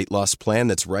about a weight loss plan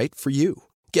that's right for you.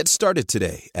 Get started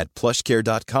today at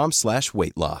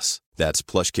plushcare.com/weight-loss. That's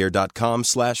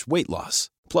plushcare.com/weight-loss.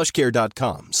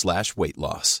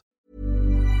 plushcare.com/weight-loss.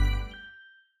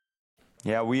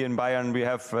 Yeah, we in Bayern, we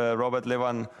have Robert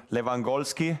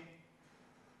Lewandowski.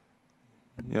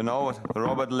 You know,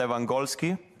 Robert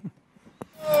Lewandowski.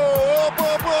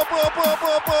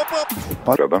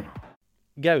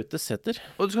 Gaute Sæther.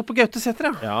 Og du skal på Gaute Sæther,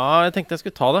 ja? Ja, jeg tenkte jeg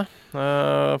skulle ta det.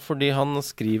 Fordi han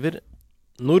skriver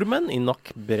nordmenn i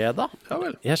NAC Breda. Ja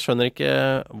vel. Jeg skjønner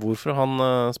ikke hvorfor han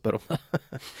spør om det.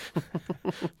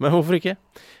 Men hvorfor ikke?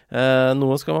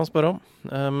 Noe skal man spørre om.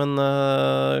 Men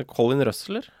Colin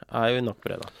Røsler jo i NAC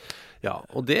Breda. Ja,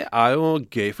 og det jo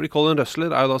gøy, fordi Colin Røsler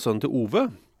jo da sønnen til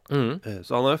Ove.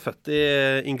 Så han jo født i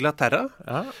Inglaterra.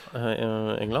 Ja,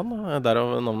 England.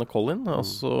 Derav navnet Colin. Og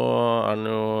så han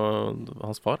jo,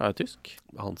 hans far jo tysk.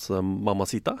 Hans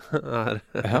mamacita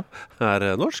ja.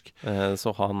 Norsk.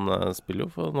 Så han spiller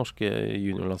jo for norske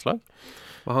juniorlandslag.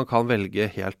 Men han kan velge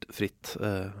helt fritt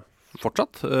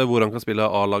fortsatt hvor han kan spille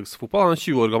A-lagsfotball. Han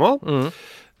 20 år gammel.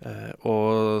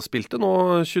 Og spilte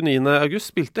nå 29.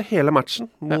 august, spilte hele matchen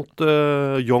mot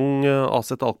Young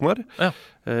AZ Alkmaar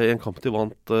i en kamp de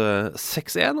vant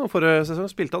 6-1, og forrige sesong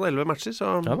spilte han 11 matcher,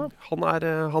 så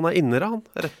han innere han,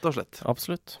 rett og slett.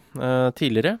 Absolutt.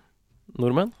 Tidligere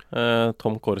nordmenn,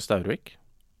 Tom Kåre Staurvik.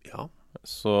 Ja.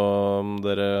 Så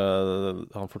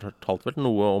han fortalte vel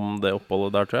noe om det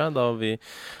oppholdet der, tror jeg, da vi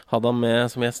hadde han med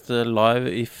som gjest live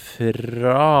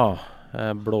ifra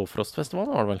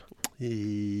Blåfrostfestivalen, var det vel?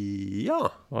 Ja.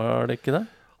 Var det ikke det?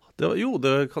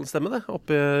 Det kan stemme det,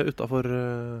 oppe utenfor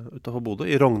Bodø,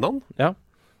 i Rognan. Ja,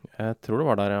 jeg tror det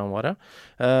var der han var, ja.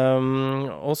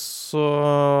 Og så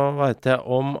vet jeg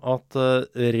om at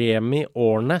Remi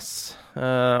Årnes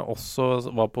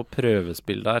også var på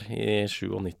prøvespill der i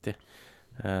 97. Det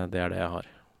det jeg har.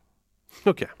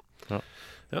 Ok. Ja,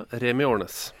 Remi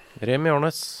Årnes. Remi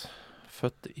Årnes,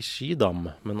 født i Skidam,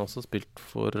 men også spilt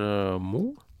for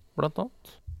Mo, blant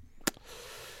annet.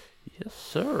 Yes,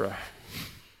 sir.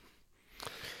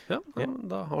 Ja,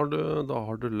 da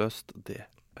har du løst det,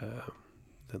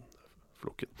 den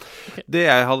flokken. Okay. Det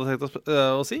jeg hadde tenkt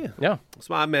å si,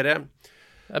 som mer...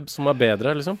 Som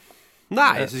bedre, liksom?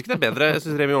 Nei, jeg synes ikke det bedre. Jeg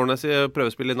synes Remi Årnes i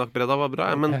prøvespill i NAC Breda var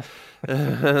bra, men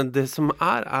det som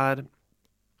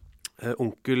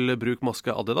onkel Bruk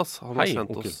Maske Adidas. Han har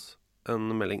sendt oss en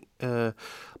melding.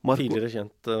 Tidligere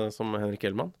kjent som Henrik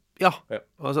Elman? Ja,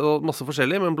 altså masse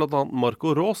forskjellig, men blant annet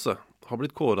Marco Rose har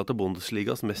blitt kåret til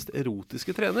Bundesligas mest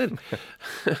erotiske trener.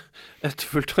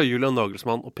 Etterfulgt av Julian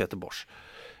Nagelsmann og Peter Bosch.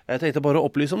 Jeg tenkte bare å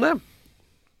opplyse om det.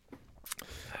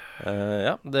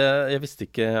 Jeg visste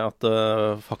ikke at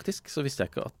faktisk så visste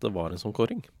jeg ikke at det var en sånn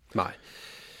kåring. Nei.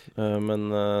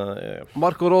 Men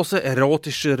Marco Rose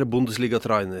erotischer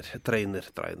Bundesliga-trener. Trener.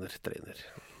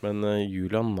 Men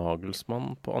Julian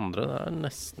Nagelsmann på andre, det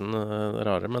nesten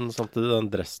rare. Men samtidig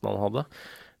den dressen han hadde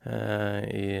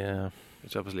i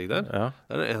Champions League der. Ja.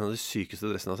 Det en av de sykeste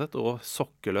dressene jeg har sett, og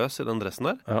sokkeløs i den dressen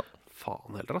der. Ja.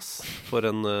 Faen heller, ass. For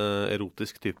en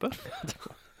erotisk type.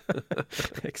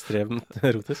 Ekstremt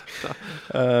erotisk.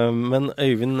 Men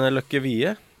Øyvind Løkke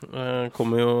Vie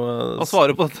kommer jo... Han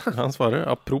svarer på dette. Han svarer,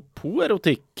 apropos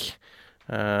erotikk.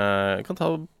 Jeg kan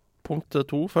ta punkt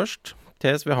 2 først.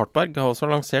 TSV Hartberg har også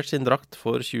lansert sin drakt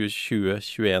for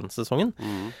 2020-21-sesongen.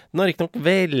 Den har ikke nok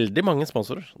veldig mange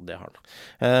sponsorer, det har den.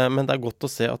 Men det godt å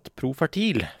se at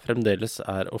Profertil fremdeles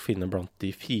å finne blant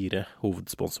de 4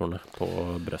 hovedsponsorene på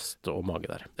brøst og mage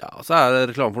der. Ja, så det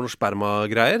reklame for noen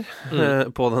spermagreier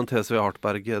på den TSV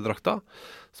Hartberg-drakta,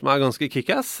 som ganske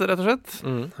kick-ass, rett og slett.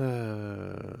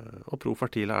 Og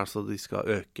Profertil altså de skal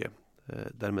øke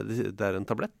Det er en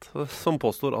tablett som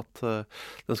påstår at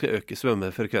den skal øke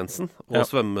svømmefrekvensen og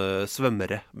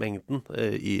svømmeremengden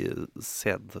i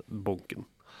sædbunken.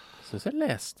 Synes jeg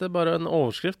leste bare en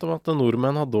overskrift om at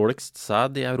nordmenn har dårligst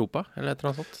sæd i Europa, eller et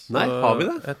eller annet sånt. Så Nei, har vi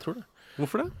det? Jeg tror det.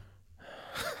 Hvorfor det?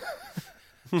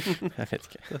 Jeg vet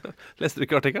ikke. Leste du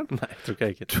ikke artikkelen? Nei, jeg tror ikke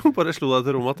jeg Du bare slo deg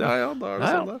til rommet at ja, da er det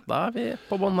sånn der. Da er vi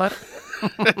på bånd der.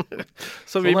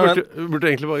 Så vi burde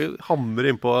egentlig bare hamre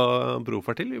inn på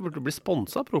Profertil. Vi burde bli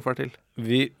sponset av Profertil.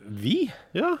 Vi?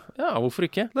 Ja, hvorfor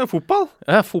ikke? det er fotball.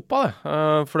 Ja, fotball,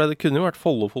 ja. For det kunne jo vært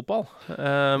Follo-fotball.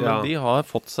 Men de har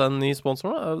fått seg en ny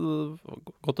sponsor nå.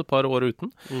 Gått et par år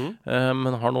uten.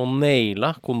 Men har nå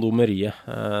nailet kondomeriet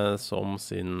som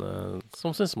sin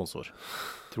sponsor.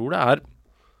 Tror det er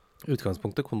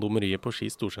utgangspunktet kondomeriet på Ski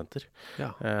Storsenter.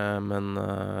 Ja. Men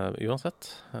uansett,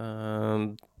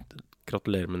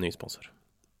 gratulerer med ny sponsor.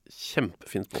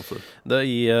 Kjempefin sponsor.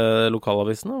 I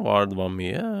lokalavisene det var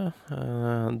mye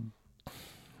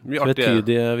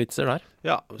tvetydige vitser der.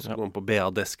 Ja, hvis du går på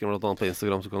BA-desken blant annet på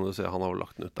Instagram, så kan du se han har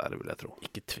lagt den ut der, vil jeg tro.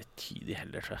 Ikke tvetydig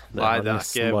heller, tror jeg. Nei, det er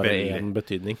nesten ikke bare veldig. en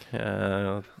betydning.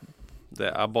 Det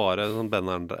er bare sånn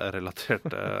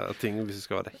Benneren-relaterte ting, hvis vi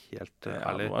skal være helt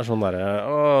ærlig. Det var sånn der,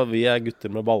 vi er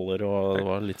gutter med baller, og det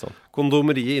var litt sånn.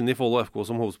 Kondomeriet inne i Follo FK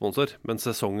som hovedsponsor, men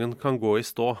sesongen kan gå i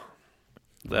stå.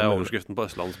 Det er overskriften på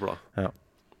Østlandsblad. Ja.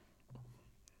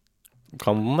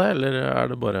 Kan den det, eller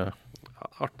er det bare... Ja,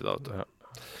 artig da, vet du.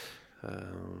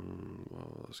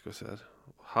 Hva skal vi se her?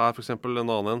 Her for eksempel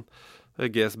en annen en.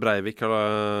 GS Breivik,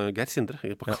 eller Geir Sindre,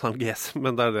 jeg på kanal GS,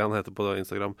 men det er det han heter på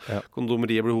Instagram. Ja.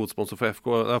 Kondomeriet blir hovedsponsor for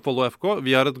Follo FK.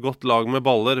 Vi har et godt lag med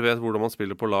baller, vet hvordan man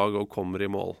spiller på lag og kommer i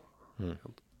mål.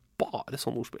 Bare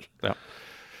sånn ordspill. Ja.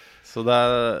 Så det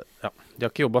er, de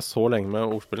har ikke jobbet så lenge med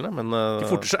ordspillene, men...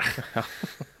 De forter seg. Ja,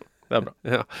 det er bra.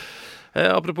 Ja.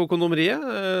 Apropos kondomeriet,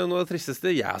 noe av det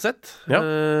tristeste jeg har sett,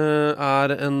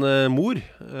 er en mor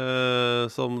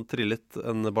som trillet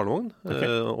en barnevogn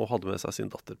og hadde med seg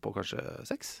sin datter på kanskje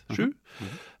 6-7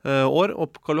 år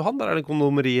opp Karl Johan. Der er det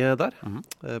kondomeriet der.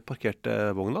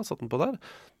 Parkerte vogna, satt den på der.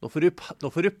 Nå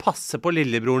får du passe på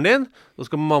lillebroren din.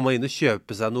 Nå skal mamma inn og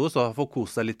kjøpe seg noe, så han får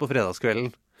kose seg litt på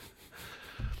fredagskvelden.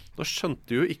 Nå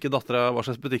skjønte jo ikke dattera hva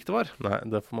slags butikk det var. Nei,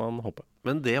 det får man håpe.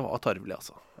 Men det var tarvelig,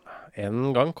 altså.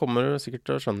 En gang kommer du sikkert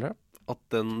til å skjønne det. At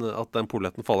den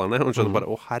polletten faller ned, og hun skjønner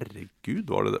bare, herregud,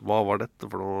 hva var dette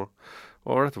for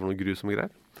noe grusomme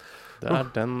greier?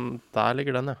 Der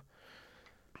ligger den, ja.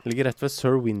 Ligger rett ved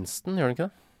Sir Winston, gjør den ikke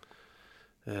det?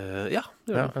 Ja,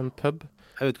 det gjør den. En pub.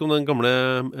 Jeg vet ikke om den gamle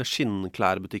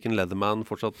skinnklærbutikken Leatherman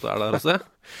fortsatt er der også.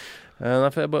 Nei,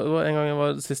 for en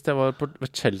gang sist jeg var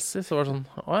ved Chelsea, så var det sånn,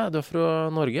 du er fra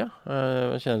Norge,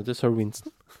 jeg kjenner til Sir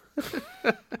Winston.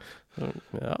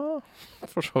 Ja,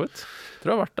 for så vidt.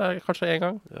 Tror jeg har vært der kanskje en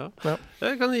gang. Ja.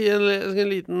 Jeg kan gi en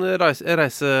liten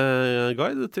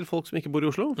reiseguide til folk som ikke bor i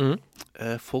Oslo.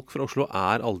 Folk fra Oslo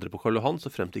er aldri på Karl Johan, så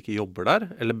frem til ikke jobber der,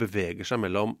 eller beveger seg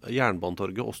mellom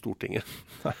Jernbanetorget og Stortinget.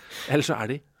 Ellers så er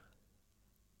de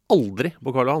aldri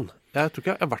på Karl Johan. Jeg har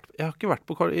ikke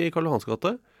vært i Karl Johans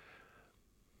gate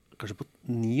kanskje på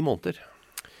 9 måneder.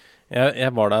 Jeg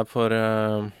var der for...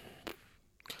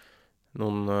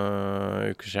 noen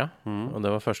uker siden, og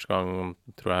det var første gang,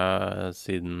 tror jeg,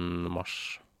 siden mars.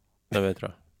 Det vet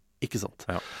jeg. Ikke sant.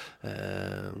 Ja.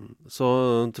 Så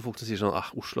til folk som sier sånn,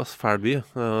 Oslo er fæl by,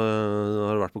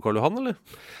 har du vært på Karl Johan, eller?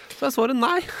 Så jeg svarer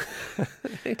nei.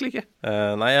 Egentlig ikke.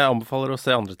 Nei, jeg anbefaler å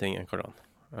se andre ting enn Karl Johan,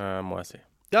 må jeg si.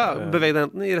 Ja, beveg deg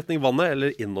enten i retning vannet eller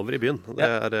innover i byen.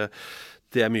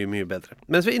 Det er mye, mye bedre.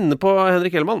 Mens vi er inne på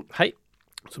Henrik Ellemann. Hei.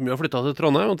 Som jo har flyttet til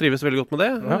Trondheim og trives veldig godt med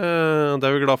det. Ja. Det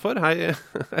er vi glad for. Hei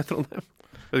Trondheim.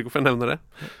 Jeg vet ikke hvorfor jeg nevner det.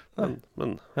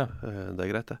 Men det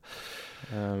er greit, det.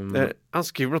 Han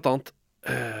skriver blant annet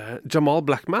Jamal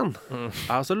Blackman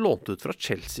er altså lånt ut fra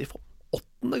Chelsea for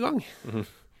 8. gang.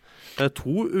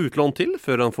 2 utlån til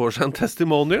før han får seg en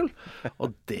testimonial.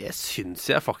 Og det synes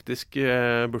jeg faktisk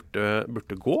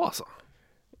burde gå, altså.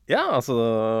 Ja, altså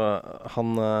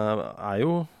han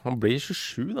blir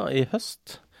 27 da i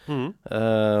høst.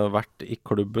 Vært i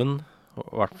klubben i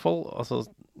hvert fall, altså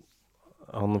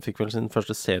han fikk vel sin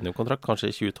første seniorkontrakt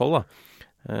kanskje i 2012 da,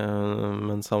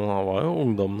 mens han var jo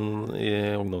i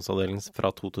ungdomsavdelingen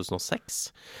fra 2006.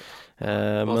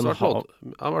 Men han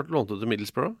har vært lånt ut til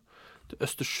Middlesbrough, til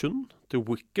Østersund, til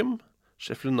Wickham,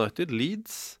 Sheffield United,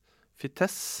 Leeds,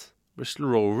 Vitesse,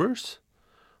 Bristol Rovers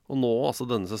og nå altså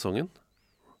denne sesongen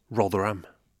Rotherham.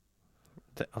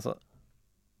 Det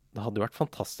hadde jo vært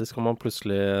fantastisk om han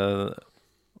plutselig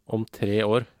om 3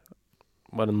 år,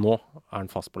 bare nå er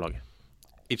han fast på laget.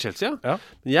 I Chelsea, ja.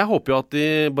 Men jeg håper jo at de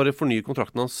bare fornyer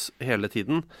kontrakten hans hele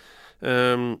tiden.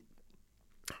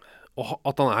 Og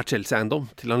at han Chelsea-eiendom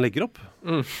til han legger opp.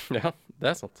 Ja,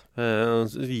 det sant.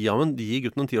 Gi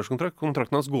gutten en 10-årskontrakt.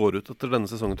 Kontrakten hans går ut etter denne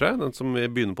sesongen, tror jeg, den som vi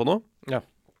begynner på nå. Ja.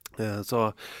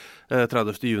 Så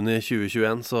 30. juni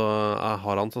 2021 så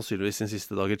har han sannsynligvis sin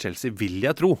siste dag i Chelsea, vil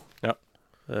jeg tro. Ja.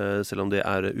 Selv om det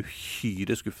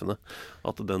uhyre skuffende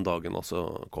at den dagen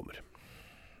altså kommer.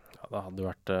 Ja, det hadde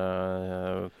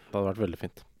vært veldig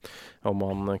fint om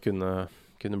han kunne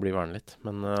bli verden litt.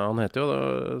 Men han heter jo,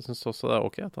 jeg synes også det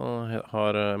ok at han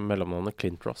har mellomnavnet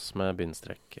Clint Ross med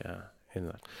bindestrek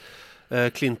inni der.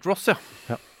 Clint Ross, ja.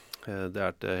 Det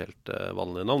et helt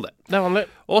vanlig navn, det. Det vanlig.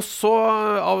 Og så,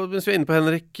 mens vi inne på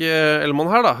Henrik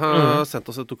Ellemann her da, har sendt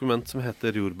oss et dokument som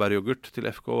heter jordbæryoghurt til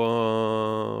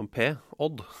FKP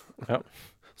Odd. Ja.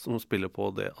 Som spiller på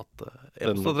det at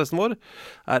e-postadressen vår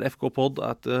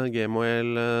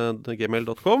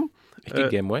fkpod@gmail.com.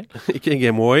 Ikke Gmail? Ikke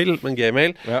Gmail, men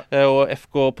Gmail. Ja. Og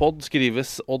FKpod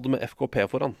skrives Odd med FKP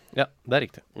foran. Ja, det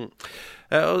riktig.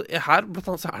 Her blant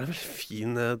annet så det en veldig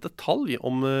fin detalj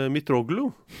om Mitroglou.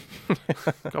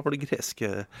 Gamle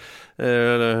greske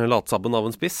latsabben av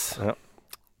en spiss. Ja.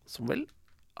 Som vel,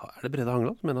 det Brede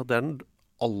Hangeland, mener at det den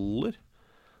aller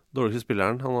dårligste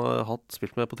spilleren han har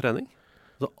spilt med på trening.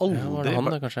 Var det han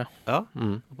det, kanskje? Ja,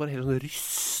 bare helt sånn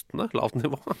rystende lavt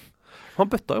nivå. Han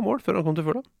bøtta jo mål før han kom til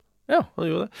Fulham. Ja, han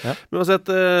gjorde det. Ja. Men uansett,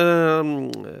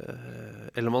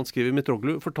 Ellemann skriver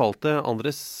Mitroglou fortalte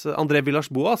André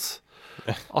Villas-Boas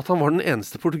at han var den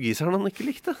eneste portugiseren han ikke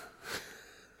likte.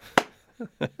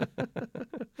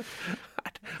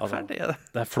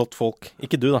 Det flott folk.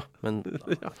 Ikke du da, men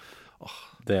ja.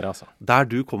 Dere altså. Der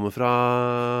du kommer fra,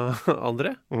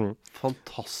 André,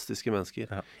 fantastiske mennesker.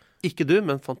 Ja. Ikke du,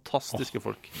 men fantastiske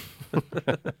folk.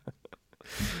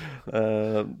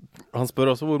 Han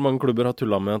spør også hvor mange klubber har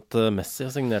tullet med at Messi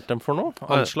har signert dem for nå.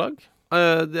 Anslag?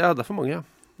 Det er for mange, ja.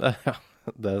 Ja,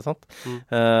 det sant.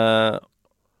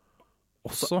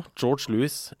 Også George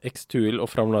Lewis, ex-Tuil og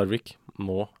Fram Larvik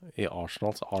nå i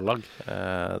Arsenals A-lag.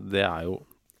 Det jo...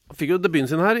 Han fikk jo debuten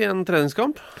sin her i en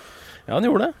treningskamp. Ja, han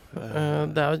gjorde det.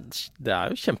 Det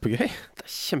jo kjempegøy. Det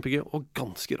kjempegøy og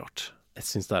ganske rart. Jeg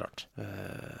synes det rart.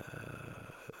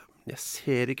 Jeg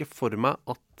ser ikke for meg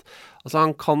at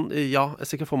han kan, jeg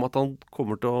ser ikke for meg at han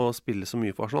kommer til å spille så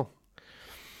mye for Arsenal.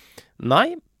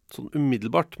 Nei. Sånn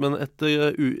umiddelbart, men et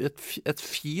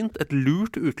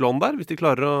lurt utlån der, hvis de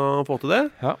klarer å få til det.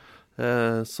 Ja.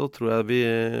 Så tror jeg vi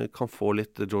kan få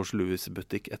litt George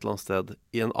Lewis-butikk et eller annet sted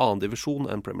i en annen divisjon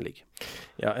enn Premier League.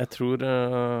 Ja, jeg tror...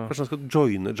 Kanskje han skal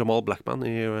joine Jamal Blackman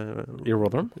i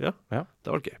Rotherham? Ja, det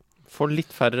var gøy. Får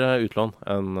litt færre utlån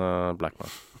enn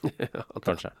Blackman. Ja,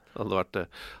 kanskje. Det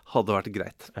hadde vært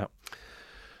greit. Ja.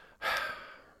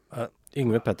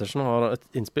 Yngve Pettersen har et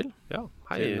innspill. Ja,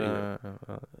 hei.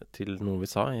 Til noe vi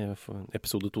sa i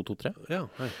episode 223. Ja,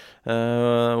 hei.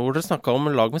 Hvor dere snakket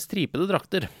om lag med stripede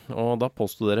drakter. Og da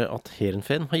påstod dere at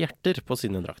Heerenveen har hjerter på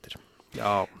sine drakter.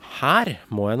 Ja. Her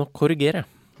må jeg nok korrigere.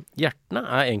 Hjertene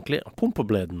egentlig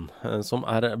pumpebleden, som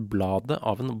bladet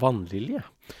av en vannlilje.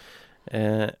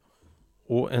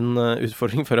 Og en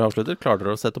utfordring før jeg avslutter. Klarer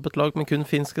dere å sette opp et lag med kun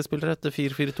finske spillere etter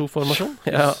 4-4-2-formasjon?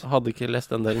 Jeg hadde ikke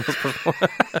lest den delen på spørsmålet.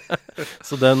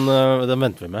 Så den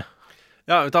venter vi med.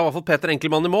 Ja, vi tar i hvert fall Peter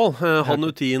Enkelmann i mål. Han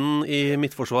Utinen i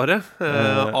midtforsvaret.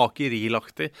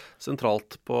 Akerilaktig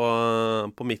sentralt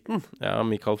på midten. Ja,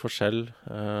 Mikael Forsell.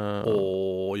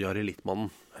 Og Jari Littmannen.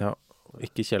 Ja,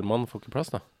 ikke Kjellmann får ikke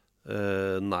plass da.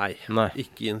 Nei,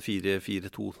 ikke i en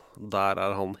 4-4-2. Der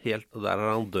han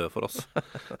død for oss.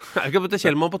 Vi kan putte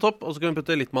Kjellmann på topp, og så kan vi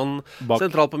putte Littmann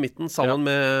sentralt på midten sammen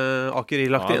med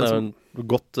Akerilaktig. Ja, det en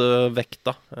godt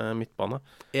vekta midtbane.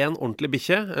 En ordentlig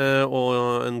bikkje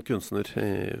og en kunstner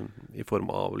i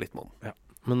form av Littmann. Ja.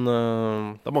 Men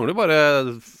da mangler vi bare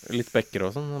litt bekker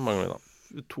og sånn. Mangler vi da.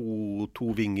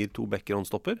 To vinger, 2 bekker og en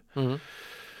stopper.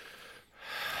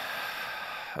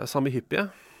 Sami Hyppie.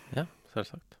 Ja,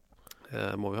 selvsagt.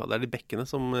 Må vi ha. Det de bekkene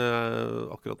som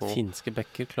akkurat nå... Finske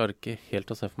bekker klarer ikke helt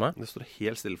å se for meg. Det står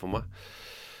helt stille for meg.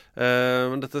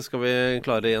 Men dette skal vi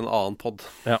klare i en annen podd.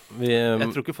 Ja, jeg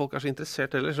tror ikke folk så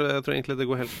interessert heller, så jeg tror egentlig det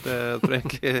går helt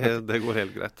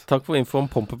greit. Takk for info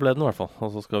om pumpebleden i hvert fall. Og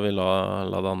så skal vi la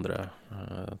det andre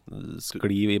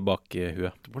skli i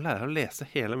bakhuet. Du må lære å lese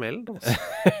hele mailen. Altså.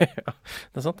 Ja,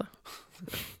 det sant det.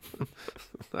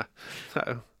 Det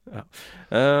jo... Ja.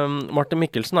 Martin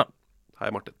Mikkelsen da.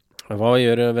 Hei Martin. Hva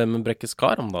gjør Vemund Brekke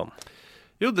Skar om dagen?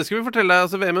 Jo, det skal vi fortelle deg.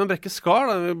 Altså, Vemund Brekke Skar,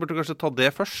 vi burde kanskje ta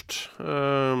det først.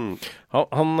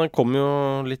 Han kom jo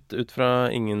litt ut fra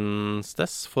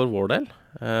ingensteds for vår del.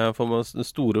 For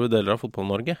store deler av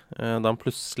fotball-Norge. Da han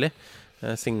plutselig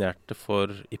signerte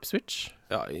for Ipswich.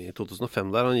 Ja, i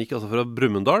 2005 der. Han gikk altså fra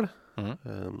Brumunddal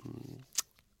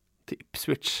til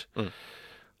Ipswich.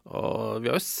 Og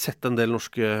vi har jo sett en del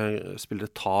norske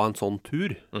spillere ta en sånn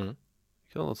tur.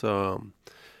 Ikke sant? Altså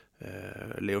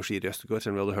Leo Schiri Østegård,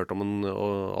 selv om vi hadde hørt om den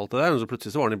og alt det der, men så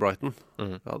plutselig så var han i Brighton.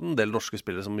 Vi hadde en del norske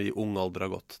spillere som i ung alder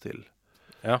har gått til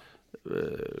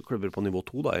klubber på nivå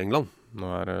 2 da, i England. Nå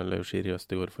Leo Schiri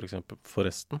Østegård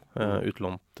forresten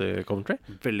utlånt til Coventry.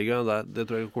 Veldig gøy, det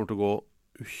tror jeg kommer til å gå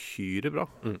uhyre bra,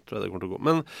 tror jeg det kommer til å gå.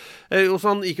 Men også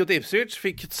han gikk jo til Ipswich,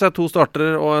 fikk seg 2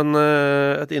 startere og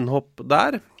et innhopp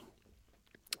der.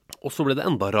 Og så ble det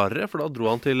enda rarere, for da dro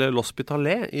han til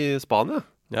L'Hospitalet i Spania.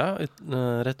 Ja,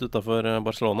 rett utenfor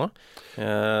Barcelona.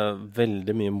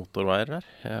 Veldig mye motorveier der.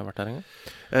 Jeg har vært der en gang.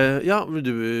 Ja, men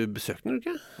du besøkte den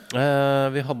ikke?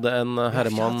 Vi hadde en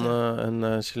herremann, en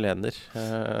chilener,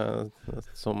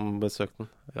 som besøkte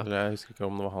den. Eller jeg husker ikke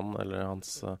om det var han eller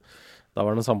hans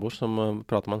daværende samboer som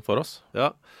pratet med han for oss. Ja,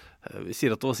 vi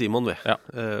sier at det var Simon, vi. Ja.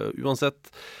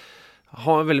 Uansett,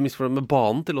 han var veldig misfornøyd med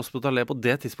banen til L'Hospitalet på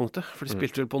det tidspunktet, for de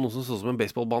spilte vel på noe som så som en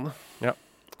baseballbane. Ja.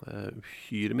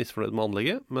 Uhyre misfornøyd med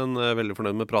anlegget, men veldig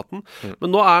fornøyd med praten.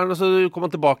 Men nå kom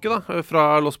han tilbake da,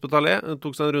 fra L'Hospitalet,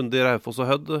 tok seg en runde i Raufoss og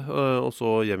Hødd, og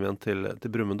så hjem igjen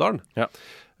til Brumunddal,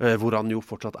 hvor han jo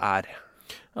fortsatt er.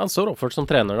 Han står oppført som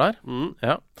trener der.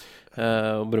 Ja.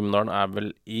 Og Brumunddal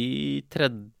vel i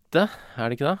 3., er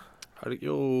det ikke det?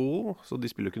 Jo, så de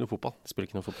spiller jo ikke noe fotball.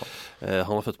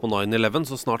 Han var født på 9/11,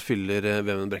 så snart fyller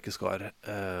Vemund Brekkeskar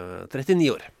 39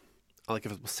 år. Han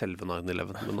ikke født på selve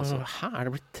 9/11, men altså...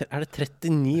 Er det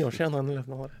 39 år siden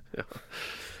 9/11 var? Ja.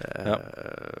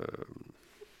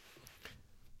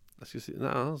 Jeg skulle si,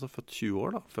 nei, han er født 20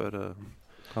 år da, før...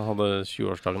 Han hadde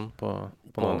 20-årsdagen på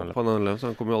 9/11. På 9/11, så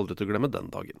han kommer jo aldri til å glemme den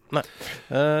dagen. Nei.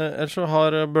 Ellers så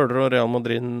har Bøhler og Real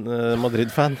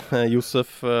Madrid-fan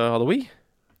Youssef Haddoui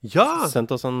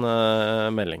sendt oss en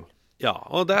melding. Ja,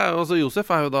 og altså Youssef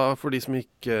jo da, for de som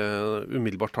ikke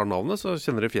umiddelbart tar navnet, så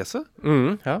kjenner de fjeset.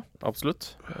 Ja,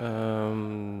 absolutt.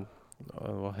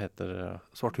 Hva heter det?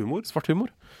 Svart humor. Svart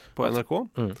humor. På NRK.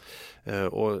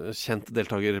 Og kjent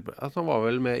deltaker, altså han var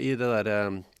vel med i det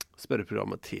der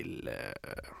spørreprogrammet til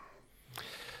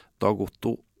Dag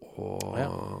Otto og... Ja.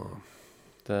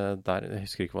 Det der, jeg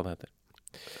husker ikke hva det heter.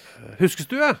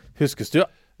 Huskestue! Huskestue.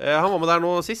 Han var med der nå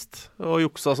sist, og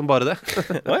juksa som bare det.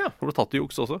 Han ble tatt i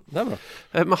juks også. Det bra.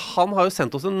 Men han har jo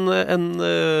sendt oss en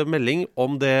melding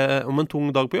om en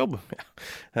tung dag på jobb.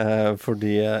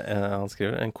 Fordi han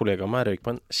skriver, en kollega av meg røyk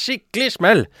på en skikkelig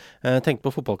smell. Tenkte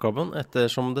på fotballklubben,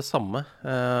 ettersom det samme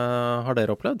har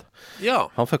dere opplevd.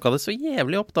 Ja. Han fucka det så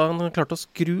jævlig opp da han klarte å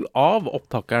skru av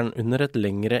opptakeren under et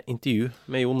lengre intervju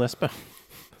med Jo Nesbø.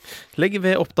 Legg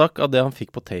ved opptak av det han fikk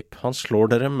på tape. Han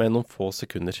slår dere med noen få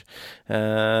sekunder.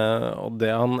 Og det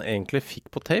han egentlig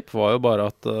fikk på tape var jo bare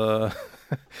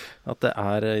at det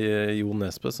Jo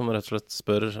Nesbø som rett og slett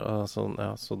spør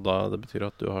så da det betyr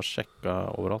at du har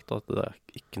sjekket overalt at det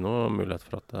ikke noe mulighet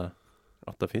for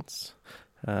at det finnes.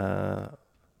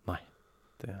 Nei,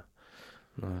 det er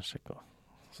sjekket.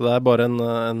 Så det bare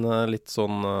en litt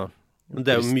sånn... Men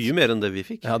det jo mye mer enn det vi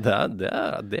fikk. Ja, det er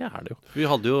det jo. Vi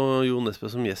hadde jo Jo Nesbø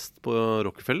som gjest på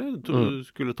Rockefeller. Du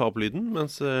skulle ta opp lyden,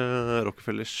 mens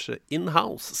Rockefellers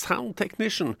in-house sound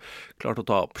technician klarte å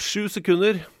ta opp 7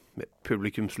 sekunder med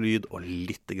publikumslyd og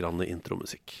litt grann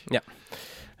intromusikk. Ja.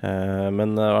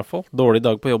 Men i hvert fall, dårlig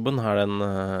dag på jobben er det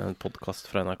en podcast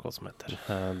fra NRK som heter.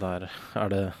 Der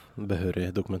det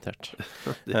behørig dokumentert.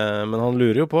 Men han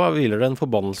lurer jo på, hviler det en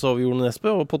forbannelse over Jo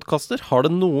Nesbø og podcaster? Har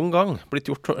det noen gang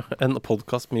blitt gjort en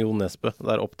podcast med Jo Nesbø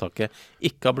der opptaket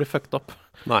ikke har blitt fucked opp?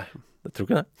 Nei. Jeg tror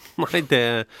ikke det. Nei,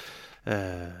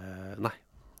 Nei.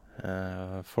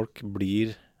 Folk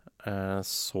blir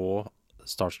så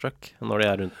starstruck når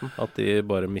de rundt den, at de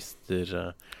bare mister...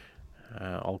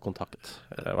 all kontakt,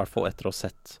 i hvert fall etter å ha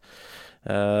sett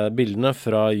bildene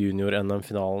fra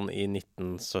junior-NM-finalen i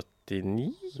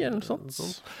 1979 eller noe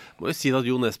sånt. Må jo si at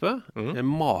Jo Nesbø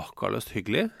makaløst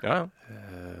hyggelig. Ja.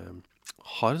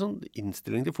 Har en sånn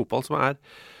innstilling til fotball som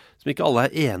ikke alle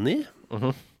enig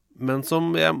i, men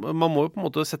som man må jo på en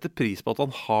måte sette pris på at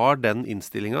han har den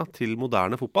innstillingen til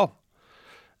moderne fotball.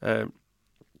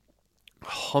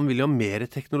 Han vil jo ha mer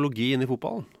teknologi inn i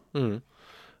fotballen.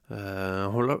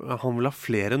 Han vil ha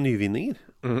flere nyvinninger.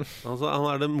 Altså,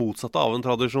 han det motsatte av en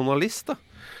tradisjonalist da.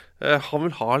 Han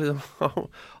vil ha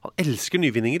han elsker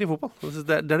nyvinninger i fotball.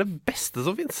 Det det beste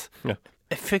som finnes. Ja.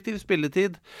 Effektiv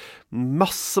spilletid,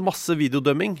 masse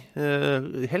videodømming,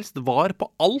 helst var på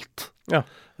alt,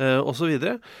 og så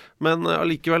videre. Men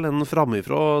allikevel en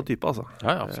framifrå type, altså.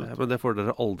 Ja, absolutt. Men det får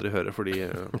dere aldri høre, fordi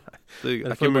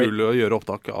det ikke mulig å gjøre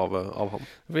opptak av ham.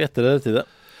 Vi gjetter det til det.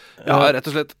 Ja, rett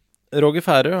og slett. Roger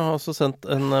Færø har også sendt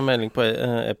en melding på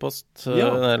e-post,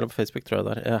 eller på Facebook, tror jeg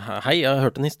der. Hei, jeg har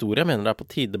hørt en historie, jeg mener det på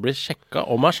tide blir sjekket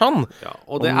om sånn. Ja,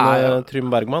 og det om Trym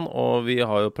Bergman, og vi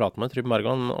har jo pratet med Trym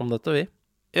Bergman om dette, vi.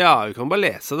 Ja, vi kan bare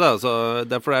lese det. Altså.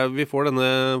 Derfor vi får denne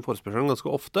forespørselen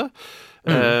ganske ofte.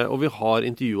 Og vi har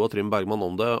intervjuet Trym Bergman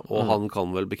om det, og han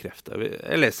kan vel bekrefte.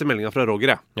 Jeg leser meldingen fra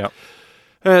Roger, jeg. Ja.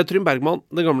 Trym Bergman,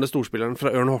 den gamle storspilleren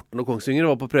fra Ørn Horten og Kongsvinger,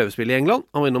 var på prøvespill i England.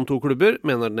 Han var innom 2 klubber,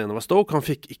 mener den ene var Stoke. Han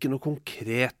fikk ikke noe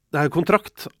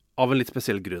kontrakt av en litt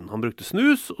spesiell grunn. Han brukte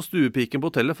snus, og stuepiken på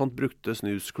hotellet fant brukte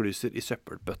snusklyser i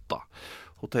søppelbøtta.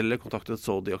 Hotellet kontaktet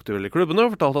så de aktuelle klubbene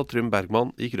og fortalte at Trym Bergman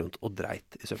gikk rundt og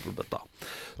dreit i søppelbøtta.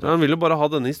 Så han ville bare ha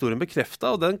denne historien bekreftet,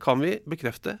 og den kan vi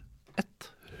bekrefte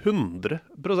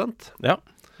 100%. Ja,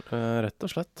 rett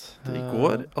og slett. Det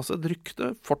går altså et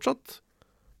rykte fortsatt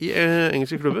i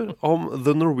engelske klubber om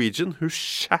The Norwegian who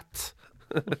shat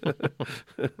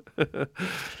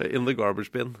in the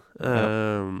garbage bin.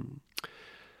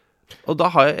 Og da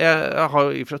har jeg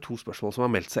har jo fra 2 spørsmål som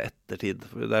har meldt seg ettertid.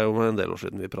 For det jo en del år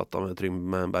siden vi pratet med Trym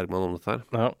Bergman om dette her.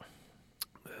 Ja.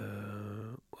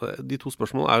 De 2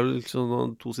 spørsmålene jo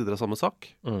liksom 2 sider av samme sak.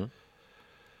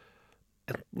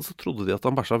 Enten så trodde de at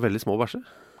han bæsja veldig små bæsjer.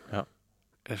 Ja.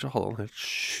 Eller så hadde han helt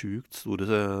sjukt store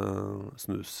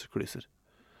snusklyser.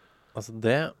 Altså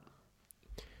det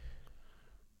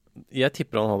Jeg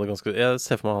tipper han hadde ganske Jeg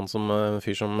ser for meg han som en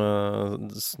fyr som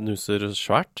snuser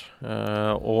svært.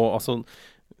 Og altså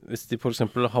hvis de for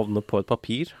eksempel havner på et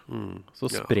papir,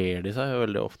 så sprer de seg jo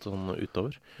veldig ofte sånn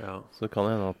utover. Ja. Så det kan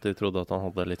hende at de trodde at han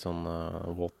hadde litt sånn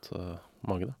våt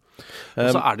mage da.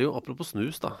 Og så det jo, apropos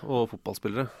snus da, og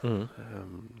fotballspillere.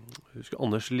 Jeg husker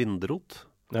Anders Linderoth.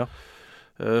 Ja.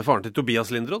 Faren til Tobias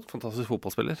Linderoth, fantastisk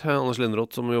fotballspiller. Anders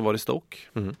Linderoth som jo var i Stoke.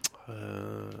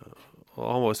 Og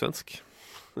han var jo svensk.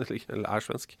 Eller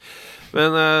svensk.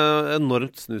 Men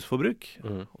enormt snusforbruk.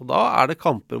 Og da det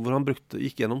kamper hvor han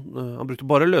brukte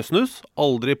bare løsnus,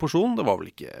 aldri porsjon. Det var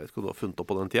vel ikke, jeg vet ikke om det var funnet opp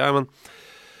på den tida, men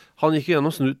han gikk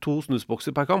gjennom 2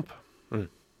 snusbokser per kamp.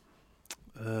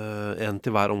 En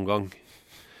til hver omgang.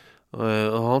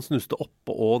 Og han snuste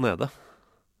oppe og nede.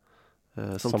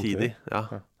 Samtidig.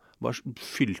 Ja. Bare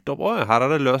fylt opp. Her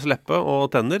det løs leppe og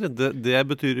tenner. Det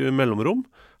betyr mellomrom.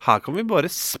 Her kan vi bare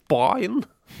spa inn.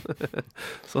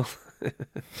 så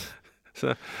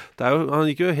det jo, han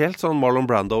gikk jo helt sånn Marlon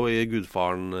Brando i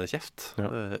Gudfaren-kjeft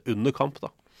under kamp da.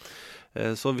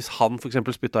 Så hvis han for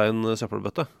eksempel spyttet i en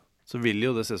søppelbøtte, så vil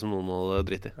jo det se som noen hadde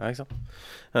dritt i. Ja, ikke sant.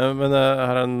 Men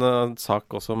her en sak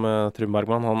også med Trym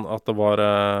Bergman. At det var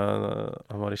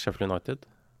han var i Sheffield United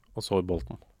og så i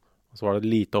Bolton. Og så var det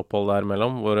et lite opphold der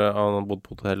mellom, hvor han bodde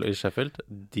på hotell i Sheffield.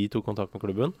 De tok kontakt med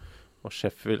klubben, og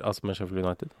med Sheffield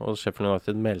United. Og Sheffield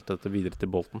United meldte dette videre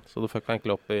til Bolton. Så det fikk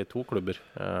egentlig opp i 2 klubber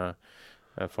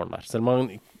for han der. Selv om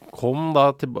han kom da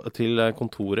til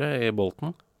kontoret i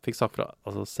Bolton, fikk sagt fra,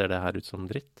 altså ser det her ut som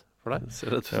dritt for deg?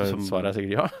 Svaret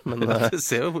sikkert ja. Men, det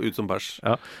ser jo ut som bæsj.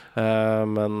 Ja,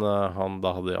 men da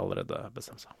hadde de allerede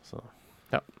bestemt seg. Så,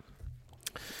 ja.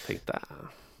 Tenk deg,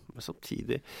 men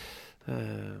samtidig...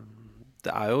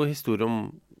 det jo historie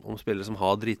om spillere som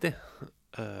har driti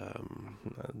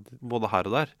både her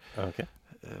og der. Okay.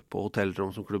 På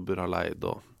hotellrom som klubber har leid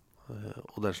og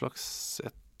den slags. Jeg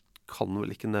kan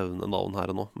vel ikke nevne navn her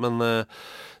og nå, men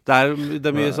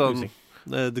det mye sånn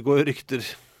det går jo rykter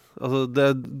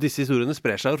altså disse historiene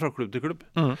sprer seg jo fra klubb til klubb.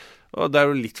 Og det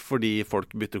jo litt fordi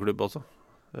folk bytter klubb også.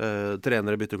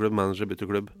 Trenere bytter klubb, manager bytter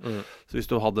klubb. Så hvis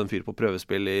du hadde en fyr på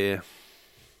prøvespill i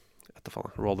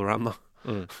Rotherham da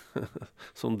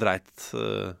som dreit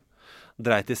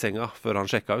i senga før han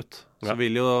sjekket ut, så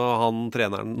vil jo han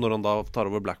treneren, når han da tar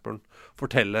over Blackburn,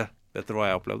 fortelle, vet dere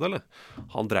hva jeg opplevde, eller?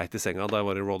 Han dreit i senga da jeg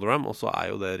var i Rotherham, og så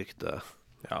jo det ryktet.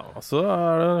 Ja, og så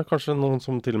det kanskje noen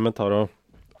som til og med tar og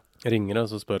ringer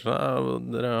og så spør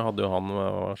dere hadde jo han,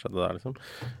 hva skjedde der liksom?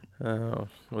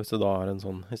 Og hvis det da en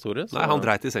sånn historie så... Nei, han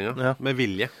dreit i senga, med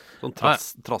vilje. Sånn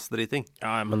trassdriting.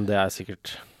 Ja, men det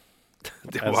sikkert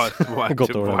det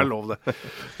var lov det.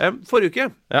 Forrige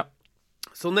uke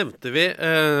så nevnte vi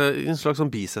en slags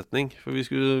sånn bisetning, for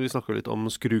vi snakket litt om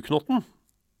skruknotten.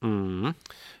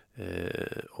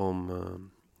 Om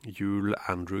Jul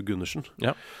Andrew Gundersen.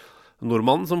 Ja.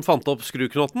 Nordmannen som fant opp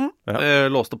skruknotten,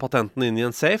 låste patenten inn i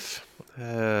en safe,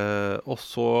 og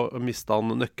så mistet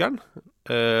han nøkkelen,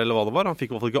 eller hva det var. Han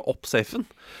fikk i hvert fall ikke opp safen.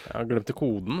 Ja, glemte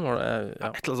koden, var det? Ja,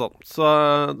 et eller annet sånt. Så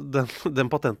den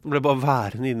patenten ble bare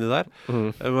værende inni der.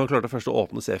 Men han klarte først å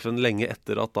åpne safen lenge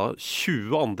etter at da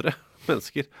 20 andre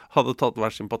mennesker hadde tatt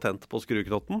hver sin patent på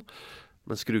skruknotten.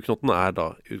 Men skruknotten da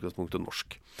i utgangspunktet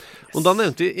norsk. Og da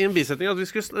nevnte vi i en bisetning at vi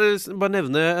skulle bare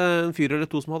nevne en fyr eller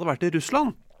 2 som hadde vært i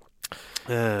Russland.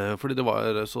 Fordi det var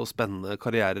så spennende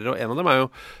karrierer. Og en av dem jo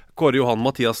Kåre Johan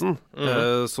Mathiassen,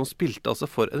 som spilte altså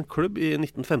for en klubb i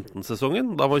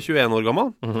 1915-sesongen. Da var han 21 år gammel.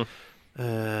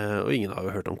 Og ingen har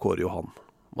jo hørt om Kåre Johan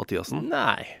Mathiassen.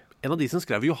 Nei. En av de som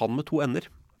skrev Johan med 2 ender.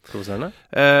 Provoserende.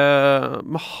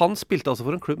 Men han spilte altså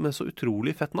for en klubb med så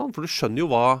utrolig fett navn. For du skjønner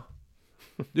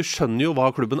jo hva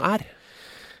klubben er.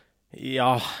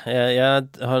 Ja, jeg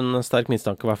har en sterk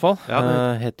mistanke i hvert fall.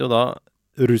 Heter jo da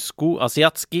Rusko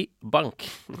Asiatski Bank.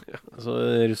 Så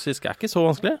russisk ikke så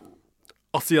vanskelig.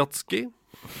 Asiatski.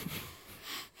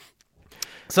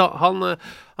 Så han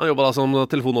jobbet da som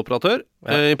telefonoperatør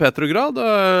i Petrograd,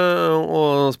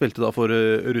 og spilte da for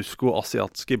Rusko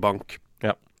Asiatski Bank.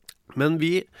 Ja. Men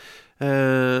vi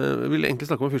vil egentlig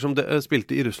snakke om en fyr som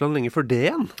spilte i Russland lenge før det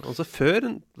igjen. Altså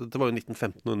før, det var jo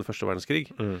 1915 under første verdenskrig.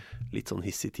 Litt sånn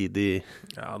hissig tid i...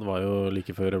 Ja, det var jo like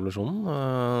før revolusjonen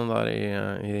der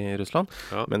i Russland.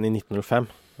 Ja. Men i 1905,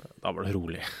 da var det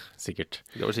rolig, sikkert.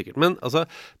 Det var sikkert. Men altså,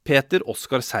 Peter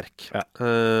Oskar Serk,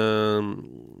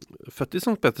 født i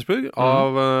St. Petersburg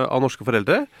av norske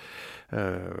foreldre.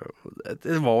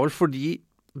 Det var vel fordi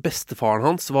bestefaren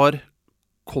hans var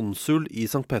konsul i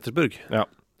St. Petersburg. Ja.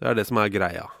 Det det som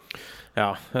greia.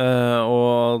 Ja,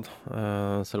 og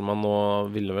selv om han nå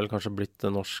ville vel kanskje blitt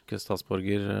norsk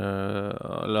statsborger,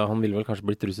 eller han ville vel kanskje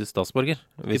blitt russisk statsborger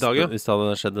hvis det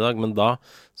hadde skjedd i dag, men da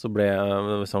så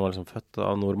hvis han var liksom født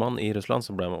av nordmann i Russland,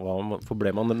 så ble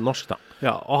man norsk da.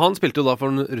 Ja, og han spilte jo da for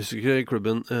den russiske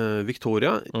klubben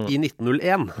Victoria i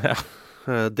 1901. Ja.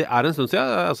 Det en stund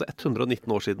siden, altså 119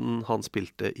 år siden han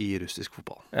spilte i russisk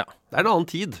fotball. Ja. Det en annen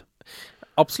tid.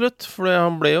 Absolutt, for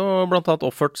han ble jo blant annet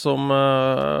oppført som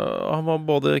han var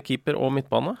både keeper og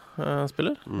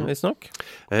midtbanespiller, visst nok.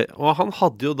 Og han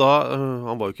hadde jo da,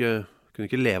 han var jo kunne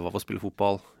ikke leve av å spille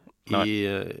fotball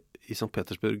i St.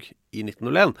 Petersburg i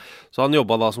 1901. Så han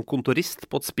jobbet da som kontorist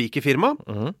på et spikerfirma.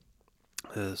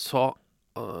 Så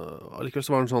allikevel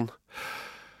så var han sånn,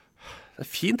 det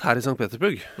fint her i St.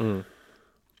 Petersburg,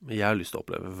 men jeg har lyst til å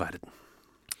oppleve verden.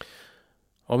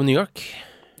 Og med New York?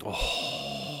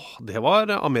 Det var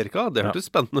Amerika, det hørtes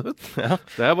spennende ut. Ja.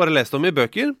 Det har jeg bare lest om i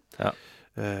bøker. Ja.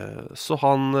 Så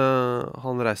han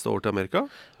reiste over til Amerika.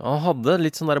 Han hadde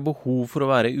litt sånn der behov for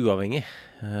å være uavhengig,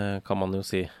 kan man jo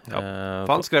si. Ja. For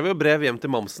han skrev jo brev hjem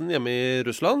til Mamsen hjemme i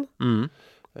Russland.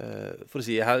 For å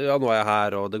si, ja, nå jeg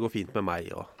her, og det går fint med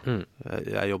meg, og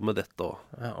jeg jobber med dette.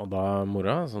 Og da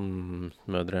mora, som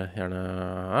mødre gjerne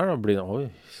da blir det,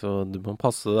 oi, så du må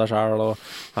passe deg selv, og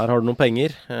her har du noen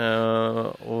penger.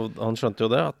 Og han skjønte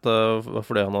jo det, at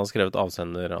fordi han hadde skrevet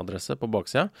avsenderadresse på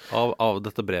baksida. Av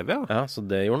dette brevet, ja. Ja, så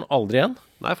det gjorde han aldri igjen.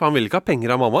 Nei, for han ville ikke ha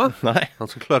penger av mamma. Nei. Han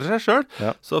skulle klare seg selv.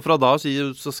 Ja. Så fra da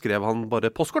så skrev han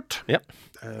bare postkort. Ja.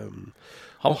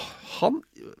 Han,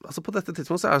 altså på dette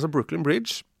tidspunktet så altså Brooklyn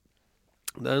Bridge,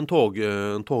 det en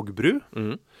togbru,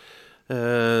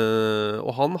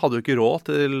 og han hadde jo ikke råd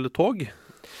til tog.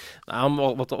 Nei, han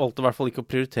valgte i hvert fall ikke å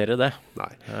prioritere det. Nei.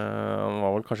 Han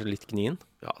var vel kanskje litt gnien.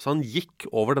 Ja, så han gikk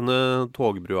over denne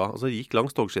togbrua, altså gikk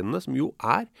langs togskinnene, som jo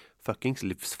fuckings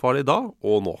livsfarlig da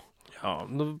og nå. Ja,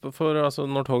 for altså,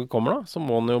 når toget kommer da, så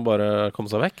må han jo bare komme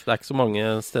seg vekk. Det ikke så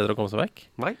mange steder å komme seg vekk.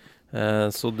 Nei.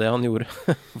 Så det han gjorde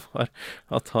var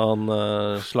at han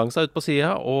slang seg ut på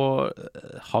siden og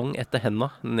hang etter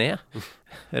hendene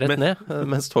rett ned,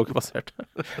 mens toget passerte.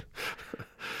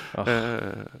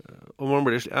 Og man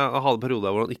jeg hadde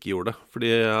perioder hvor han ikke gjorde det,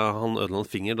 fordi han ødela en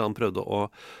finger da han prøvde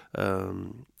å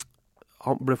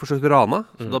han ble forsøkt rana,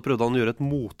 så da prøvde han å gjøre et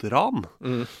motran.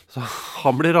 Så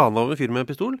han ble rana av en fyr med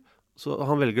en pistol, så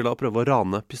han velger da å prøve å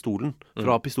rane pistolen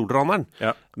fra pistolraneren,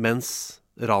 mens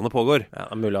ranet pågår. Ja,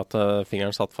 det mulig at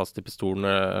fingeren satt fast i pistolen,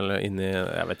 eller inni,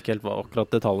 jeg vet ikke helt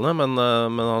akkurat detaljene,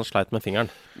 men han sleit med fingeren.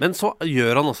 Men så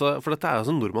gjør han også, for dette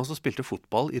jo en nordmann som spilte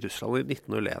fotball i Russland i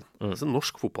 1901. Altså en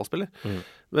norsk fotballspiller.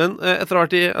 Men etter å ha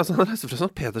vært han reiste fra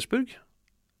St. Petersburg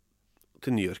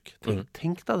til New York.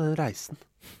 Tenk deg den reisen.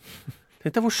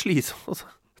 Tenk deg hvor slitsom, altså.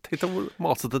 Tenk deg hvor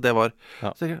masete det var.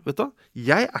 Ja. Så vet du hva?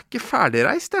 Jeg ikke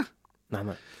ferdigreist, jeg.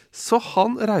 Nei. Så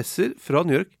han reiser fra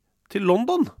New York til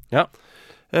London. Ja.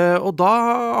 Og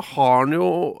da har han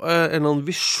jo en eller annen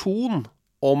visjon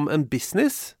om en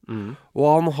business, og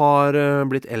han har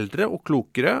blitt eldre og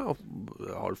klokere, og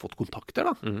har fått kontakter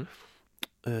da,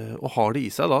 og har det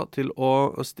i seg da til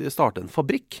å starte en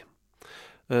fabrikk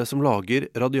som lager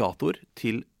radiator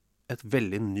til et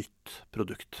veldig nytt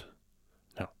produkt,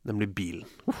 nemlig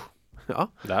bilen. Ja.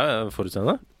 Det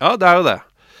forutseende. Ja, det jo det.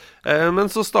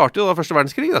 Men så starter jo da første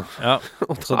verdenskrig da. Ja.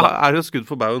 Og da det jo skudd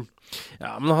for bauen.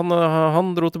 Ja, men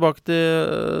han dro tilbake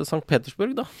til St.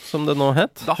 Petersburg da, som det nå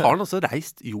het. Da har han altså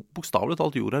reist bokstavelig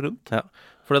talt jorda rundt. Ja,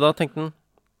 for da tenkte han,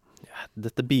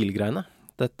 Dette bilgreiene.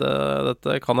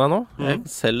 Dette kan jeg nå. Jeg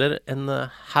selger en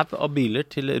haug av biler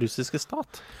til russiske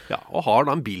stat. Ja, og har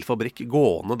da en bilfabrikk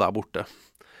gående der borte.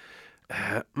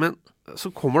 Men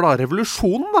så kommer da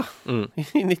revolusjonen da, i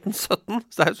 1917.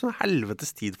 Så det er jo sånn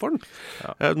helvetes tid for den.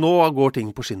 Ja. Nå går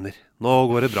ting på skinner. Nå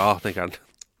går det bra, tenker han.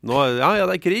 Nå, ja,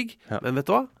 det er krig, men vet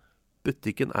du hva?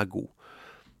 Butikken er god.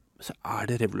 Så er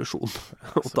det revolusjon.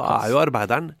 Og da er jo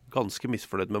arbeideren ganske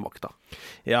misfornøyd med makta.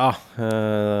 Ja,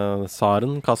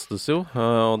 Tsaren kastes jo,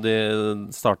 og de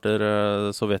starter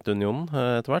Sovjetunionen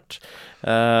etter hvert.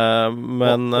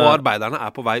 Og arbeiderne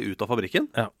er på vei ut av fabrikken.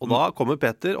 Ja. Og da kommer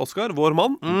Peter Oskar, vår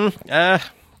mann.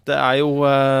 Det er jo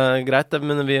greit,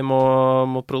 men vi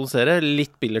må produsere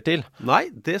litt biler til. Nei,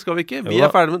 det skal vi ikke. Vi er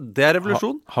ferdig med det. Er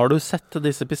revolusjon. Har du sett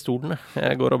disse pistolene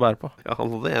jeg går og bærer på? Ja, han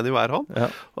hadde en i hver hånd.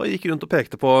 Ja. Og gikk rundt og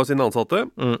pekte på sine ansatte.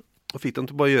 Og fikk dem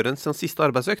til å bare gjøre en sånn siste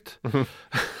arbeidsøkt.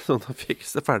 Sånn at han fikk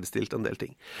ferdigstilt en del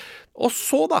ting. Og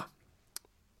så da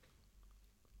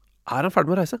er han ferdig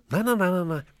med å reise? Nei.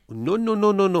 No.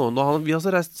 Vi har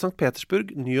altså reist St.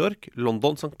 Petersburg, New York,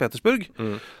 London, St. Petersburg.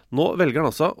 Nå velger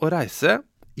han altså å reise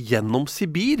gjennom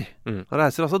Sibir. Han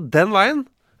reiser altså den veien.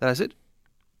 Reiser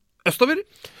østover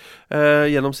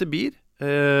gjennom Sibir,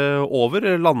 over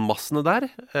landmassene der,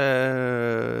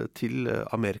 til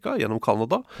Amerika, gjennom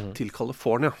Canada, til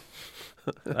California.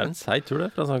 Det er en seig tur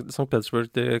det, fra St. Petersburg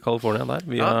til California der,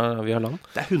 via land.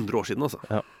 Det er 100 år siden, altså.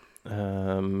 Ja.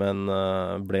 Men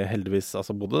ble heldigvis,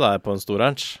 altså bodde der på en stor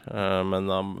ranch, men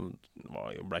han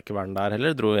ble ikke verden der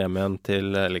heller, dro hjem igjen,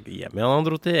 han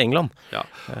dro til England. Ja.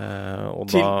 Og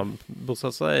da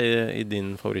bosatte seg i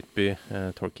din favorittby,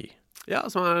 Torquay. Ja,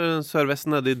 som er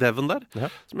sørvesten nede i Devon der,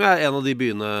 som er en av de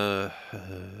byene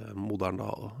moderen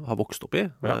da har vokst opp i.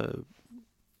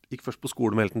 Gikk først på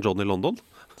skolen med Elton John i London,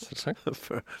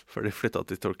 før de flyttet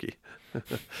til Torquay.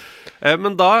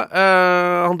 Men da,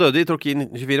 han døde i Torquay i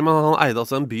 1924, men han eide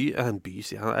altså han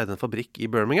eide en fabrikk i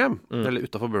Birmingham, eller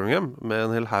utenfor Birmingham, med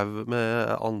en hel haug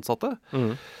med ansatte,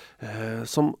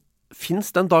 som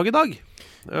finnes den dag i dag,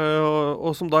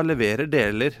 og som da leverer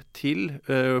deler til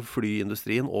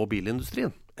flyindustrien og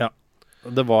bilindustrien. Ja.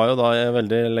 Det var jo da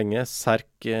veldig lenge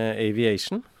Serk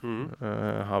Aviation.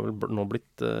 Har vel nå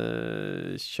blitt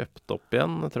kjøpt opp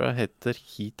igjen. Jeg tror det heter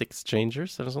Heat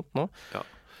Exchangers eller sånt nå. Ja.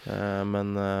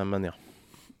 Men ja.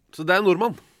 Så det er en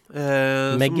nordmann.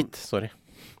 Meggitt, sorry.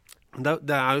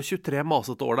 Det er jo 23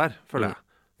 masete år der, føler jeg.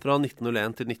 Fra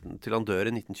 1901 til han dør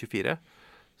i 1924.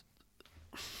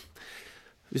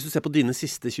 Hvis du ser på dine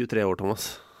siste 23 år,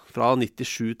 Thomas, fra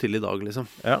 97 til i dag, liksom.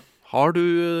 Ja. Har du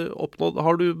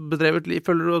bedrevet liv?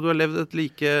 Føler du at du har levd et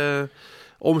like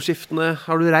omskiftende?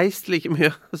 Har du reist like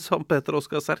mye som Peter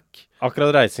Oskar Serk?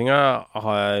 Akkurat reisinga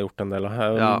har jeg gjort en del av.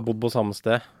 Jeg har bodd på samme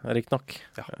sted, riktignok.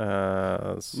 Ja.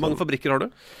 Mange fabrikker har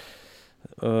du?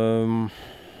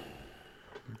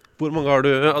 Hvor mange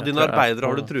av dine arbeidere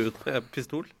har du truet med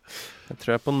pistol? Jeg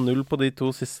tror jeg er på 0 på de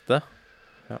 2 siste.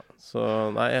 Ja, så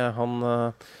nei, han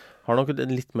har nok et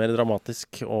litt mer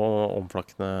dramatisk og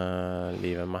omflakkende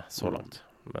liv enn meg så langt.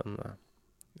 Men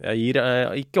jeg gir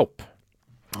ikke opp.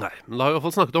 Nei, men da har vi i hvert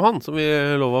fall snakket om han, som vi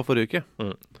lovet forrige uke.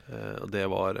 Og det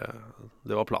var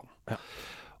planen. Ja.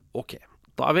 Ok,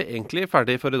 da er vi egentlig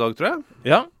ferdige for i dag, tror jeg.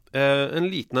 Ja. En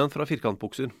liten en fra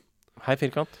Firkantbukser. Hei,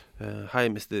 Firkant. Hei,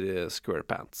 Mr.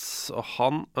 Squarepants. Og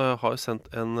han har sendt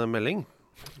en melding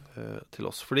til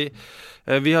oss, fordi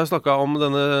vi har snakket om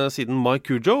denne siden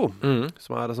MyCujo,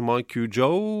 som er altså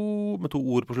MyCujo med 2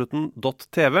 ord på slutten,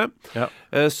 .tv,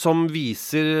 som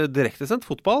viser direktesendt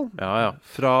fotball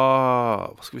fra,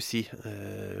 hva skal vi si,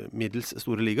 middels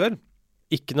store ligaer.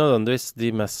 Ikke nødvendigvis de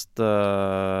mest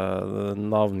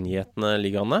navngjetende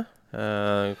ligaene.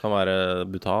 Kan være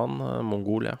Bhutan,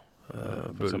 Mongolia,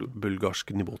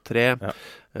 bulgarsk nivå 3,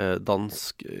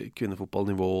 dansk kvinnefotball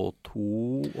nivå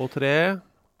 2 og 3.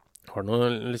 Var det noe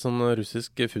litt sånn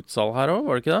russisk futsal her også,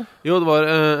 var det ikke det? Jo, det var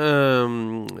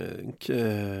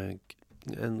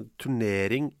en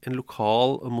turnering, en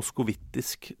lokal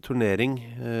moskovittisk turnering,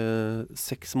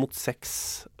 6 mot 6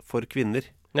 for kvinner.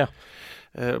 Ja.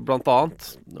 Blant annet,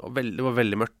 det var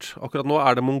veldig mørkt. Akkurat nå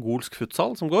er det mongolsk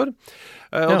futsal som går.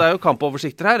 Og det er jo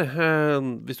kampoversikter her.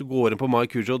 Hvis du går inn på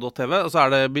mycujo.tv, så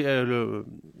er det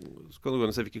så kan du gå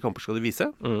inn og se hvilke kamper skal de vise.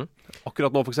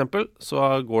 Akkurat nå for eksempel så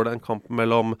går det en kamp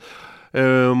mellom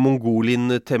Mongolin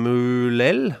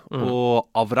Temulel og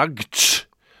Avragj,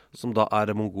 som da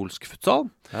er mongolsk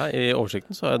futsal. Ja, i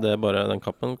oversikten så er det bare den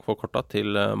kampen forkortet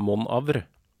til Mon Avr.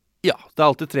 Ja, det er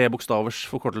alltid 3 bokstavers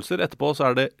forkortelser. Etterpå så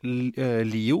er det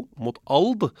Lio mot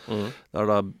Ald. Det er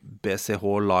da BCH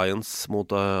Lions mot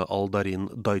Aldarin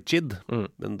Daichid.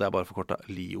 Men det er bare forkortet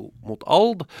Lio mot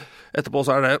Ald. Etterpå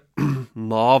så er det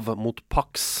Nav mot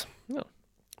Pax. Ja.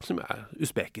 Som er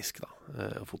usbekisk, da.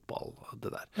 Fotball,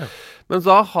 det der. Ja. Men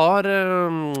da har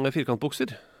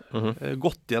firkantbukser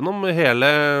gått gjennom hele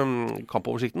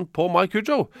kampoversikten på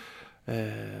Maikujo.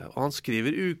 Og han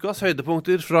skriver ukas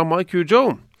høydepunkter fra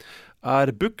Maikujo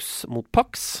er Buks mot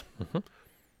Pax,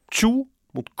 Cho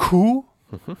mot Ku,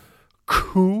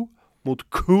 Ku mot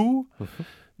Ku,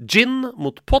 Jin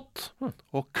mot Pott,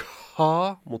 og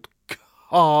Ka mot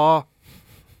Ka.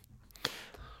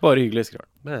 Bare hyggelig, skriver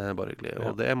han. Bare hyggelig,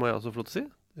 og det må jeg også få lov til å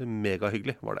si.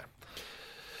 Megahyggelig var det.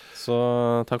 Så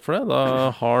takk for det.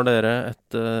 Da har dere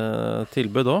et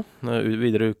tilbud også,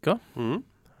 videre uka.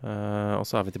 Og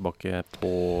så er vi tilbake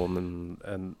på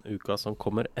en uka som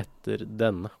kommer etter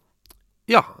denne.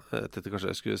 Ja, jeg tenkte kanskje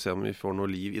jeg skulle se om vi får noe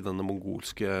liv i denne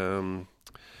mongolske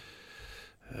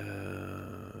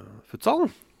futsalen.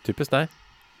 Typisk deg.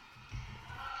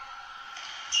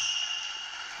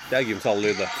 Det er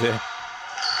gymsal-lyd, det.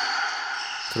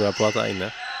 Tror jeg på at det er inne.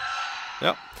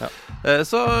 Ja.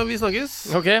 Så vi snakkes.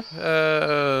 Ok.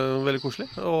 Veldig koselig.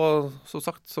 Og som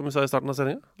sagt, som vi sa i starten av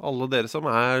sendingen, alle dere som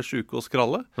er syke og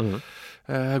skralle,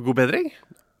 god bedring.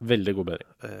 Veldig god bedring.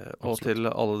 Og til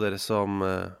alle dere som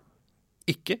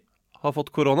ikke har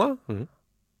fått korona,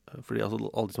 fordi altså,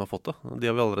 alle de som har fått det, de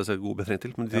har vi allerede sett god bedring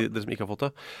til, men dere som ikke har fått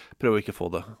det, prøv å ikke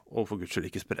få det, og for Guds skyld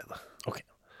ikke spre det. Ok,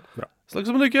 bra. Snakkes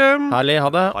om en uke. Herlig, ha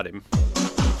det. Ha det.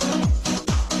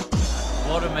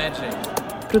 What a magic.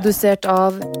 Produsert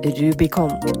av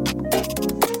Rubicon.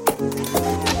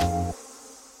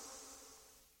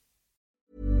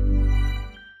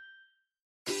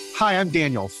 Hi, I'm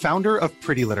Daniel, founder of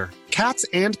Pretty Litter. Cats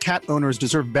and cat owners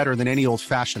deserve better than any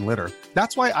old-fashioned litter.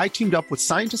 That's why I teamed up with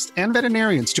scientists and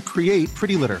veterinarians to create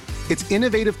Pretty Litter. Its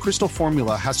innovative crystal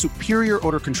formula has superior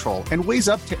odor control and weighs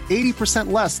up to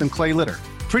 80% less than clay litter.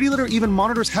 Pretty Litter even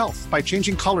monitors health by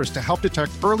changing colors to help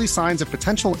detect early signs of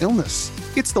potential illness.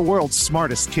 It's the world's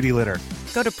smartest kitty litter.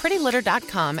 Go to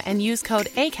prettylitter.com and use code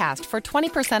ACAST for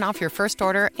 20% off your first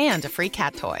order and a free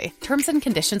cat toy. Terms and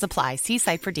conditions apply. See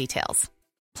site for details.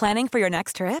 Planning for your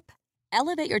next trip?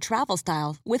 Elevate your travel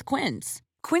style with Quince.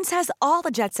 Quince has all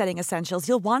the jet-setting essentials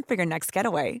you'll want for your next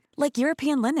getaway, like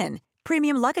European linen,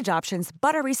 premium luggage options,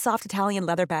 buttery soft Italian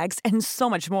leather bags, and so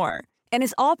much more. And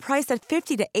is all priced at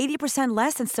 50 to 80%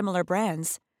 less than similar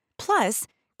brands. Plus,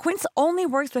 Quince only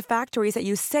works with factories that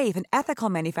use safe and ethical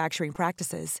manufacturing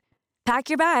practices. Pack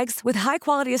your bags with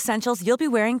high-quality essentials you'll be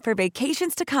wearing for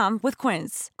vacations to come with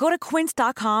Quince. Go to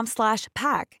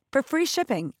quince.com/pack for free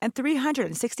shipping and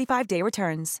 365-day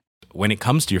returns. When it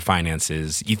comes to your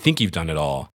finances, you think you've done it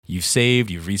all. You've saved,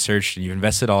 you've researched, and you've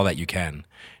invested all that you can.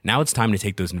 Now it's time to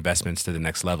take those investments to the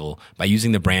next level by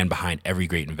using the brand behind every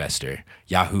great investor,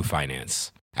 Yahoo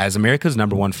Finance. As America's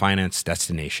 #1 finance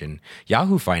destination,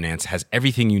 Yahoo Finance has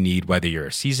everything you need, whether you're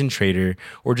a seasoned trader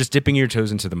or just dipping your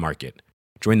toes into the market.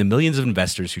 Join the millions of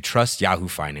investors who trust Yahoo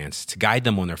Finance to guide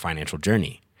them on their financial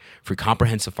journey. For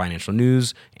comprehensive financial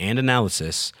news and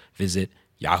analysis, visit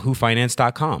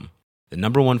yahoofinance.com, the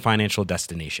 #1 financial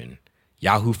destination,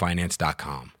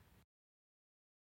 yahoofinance.com.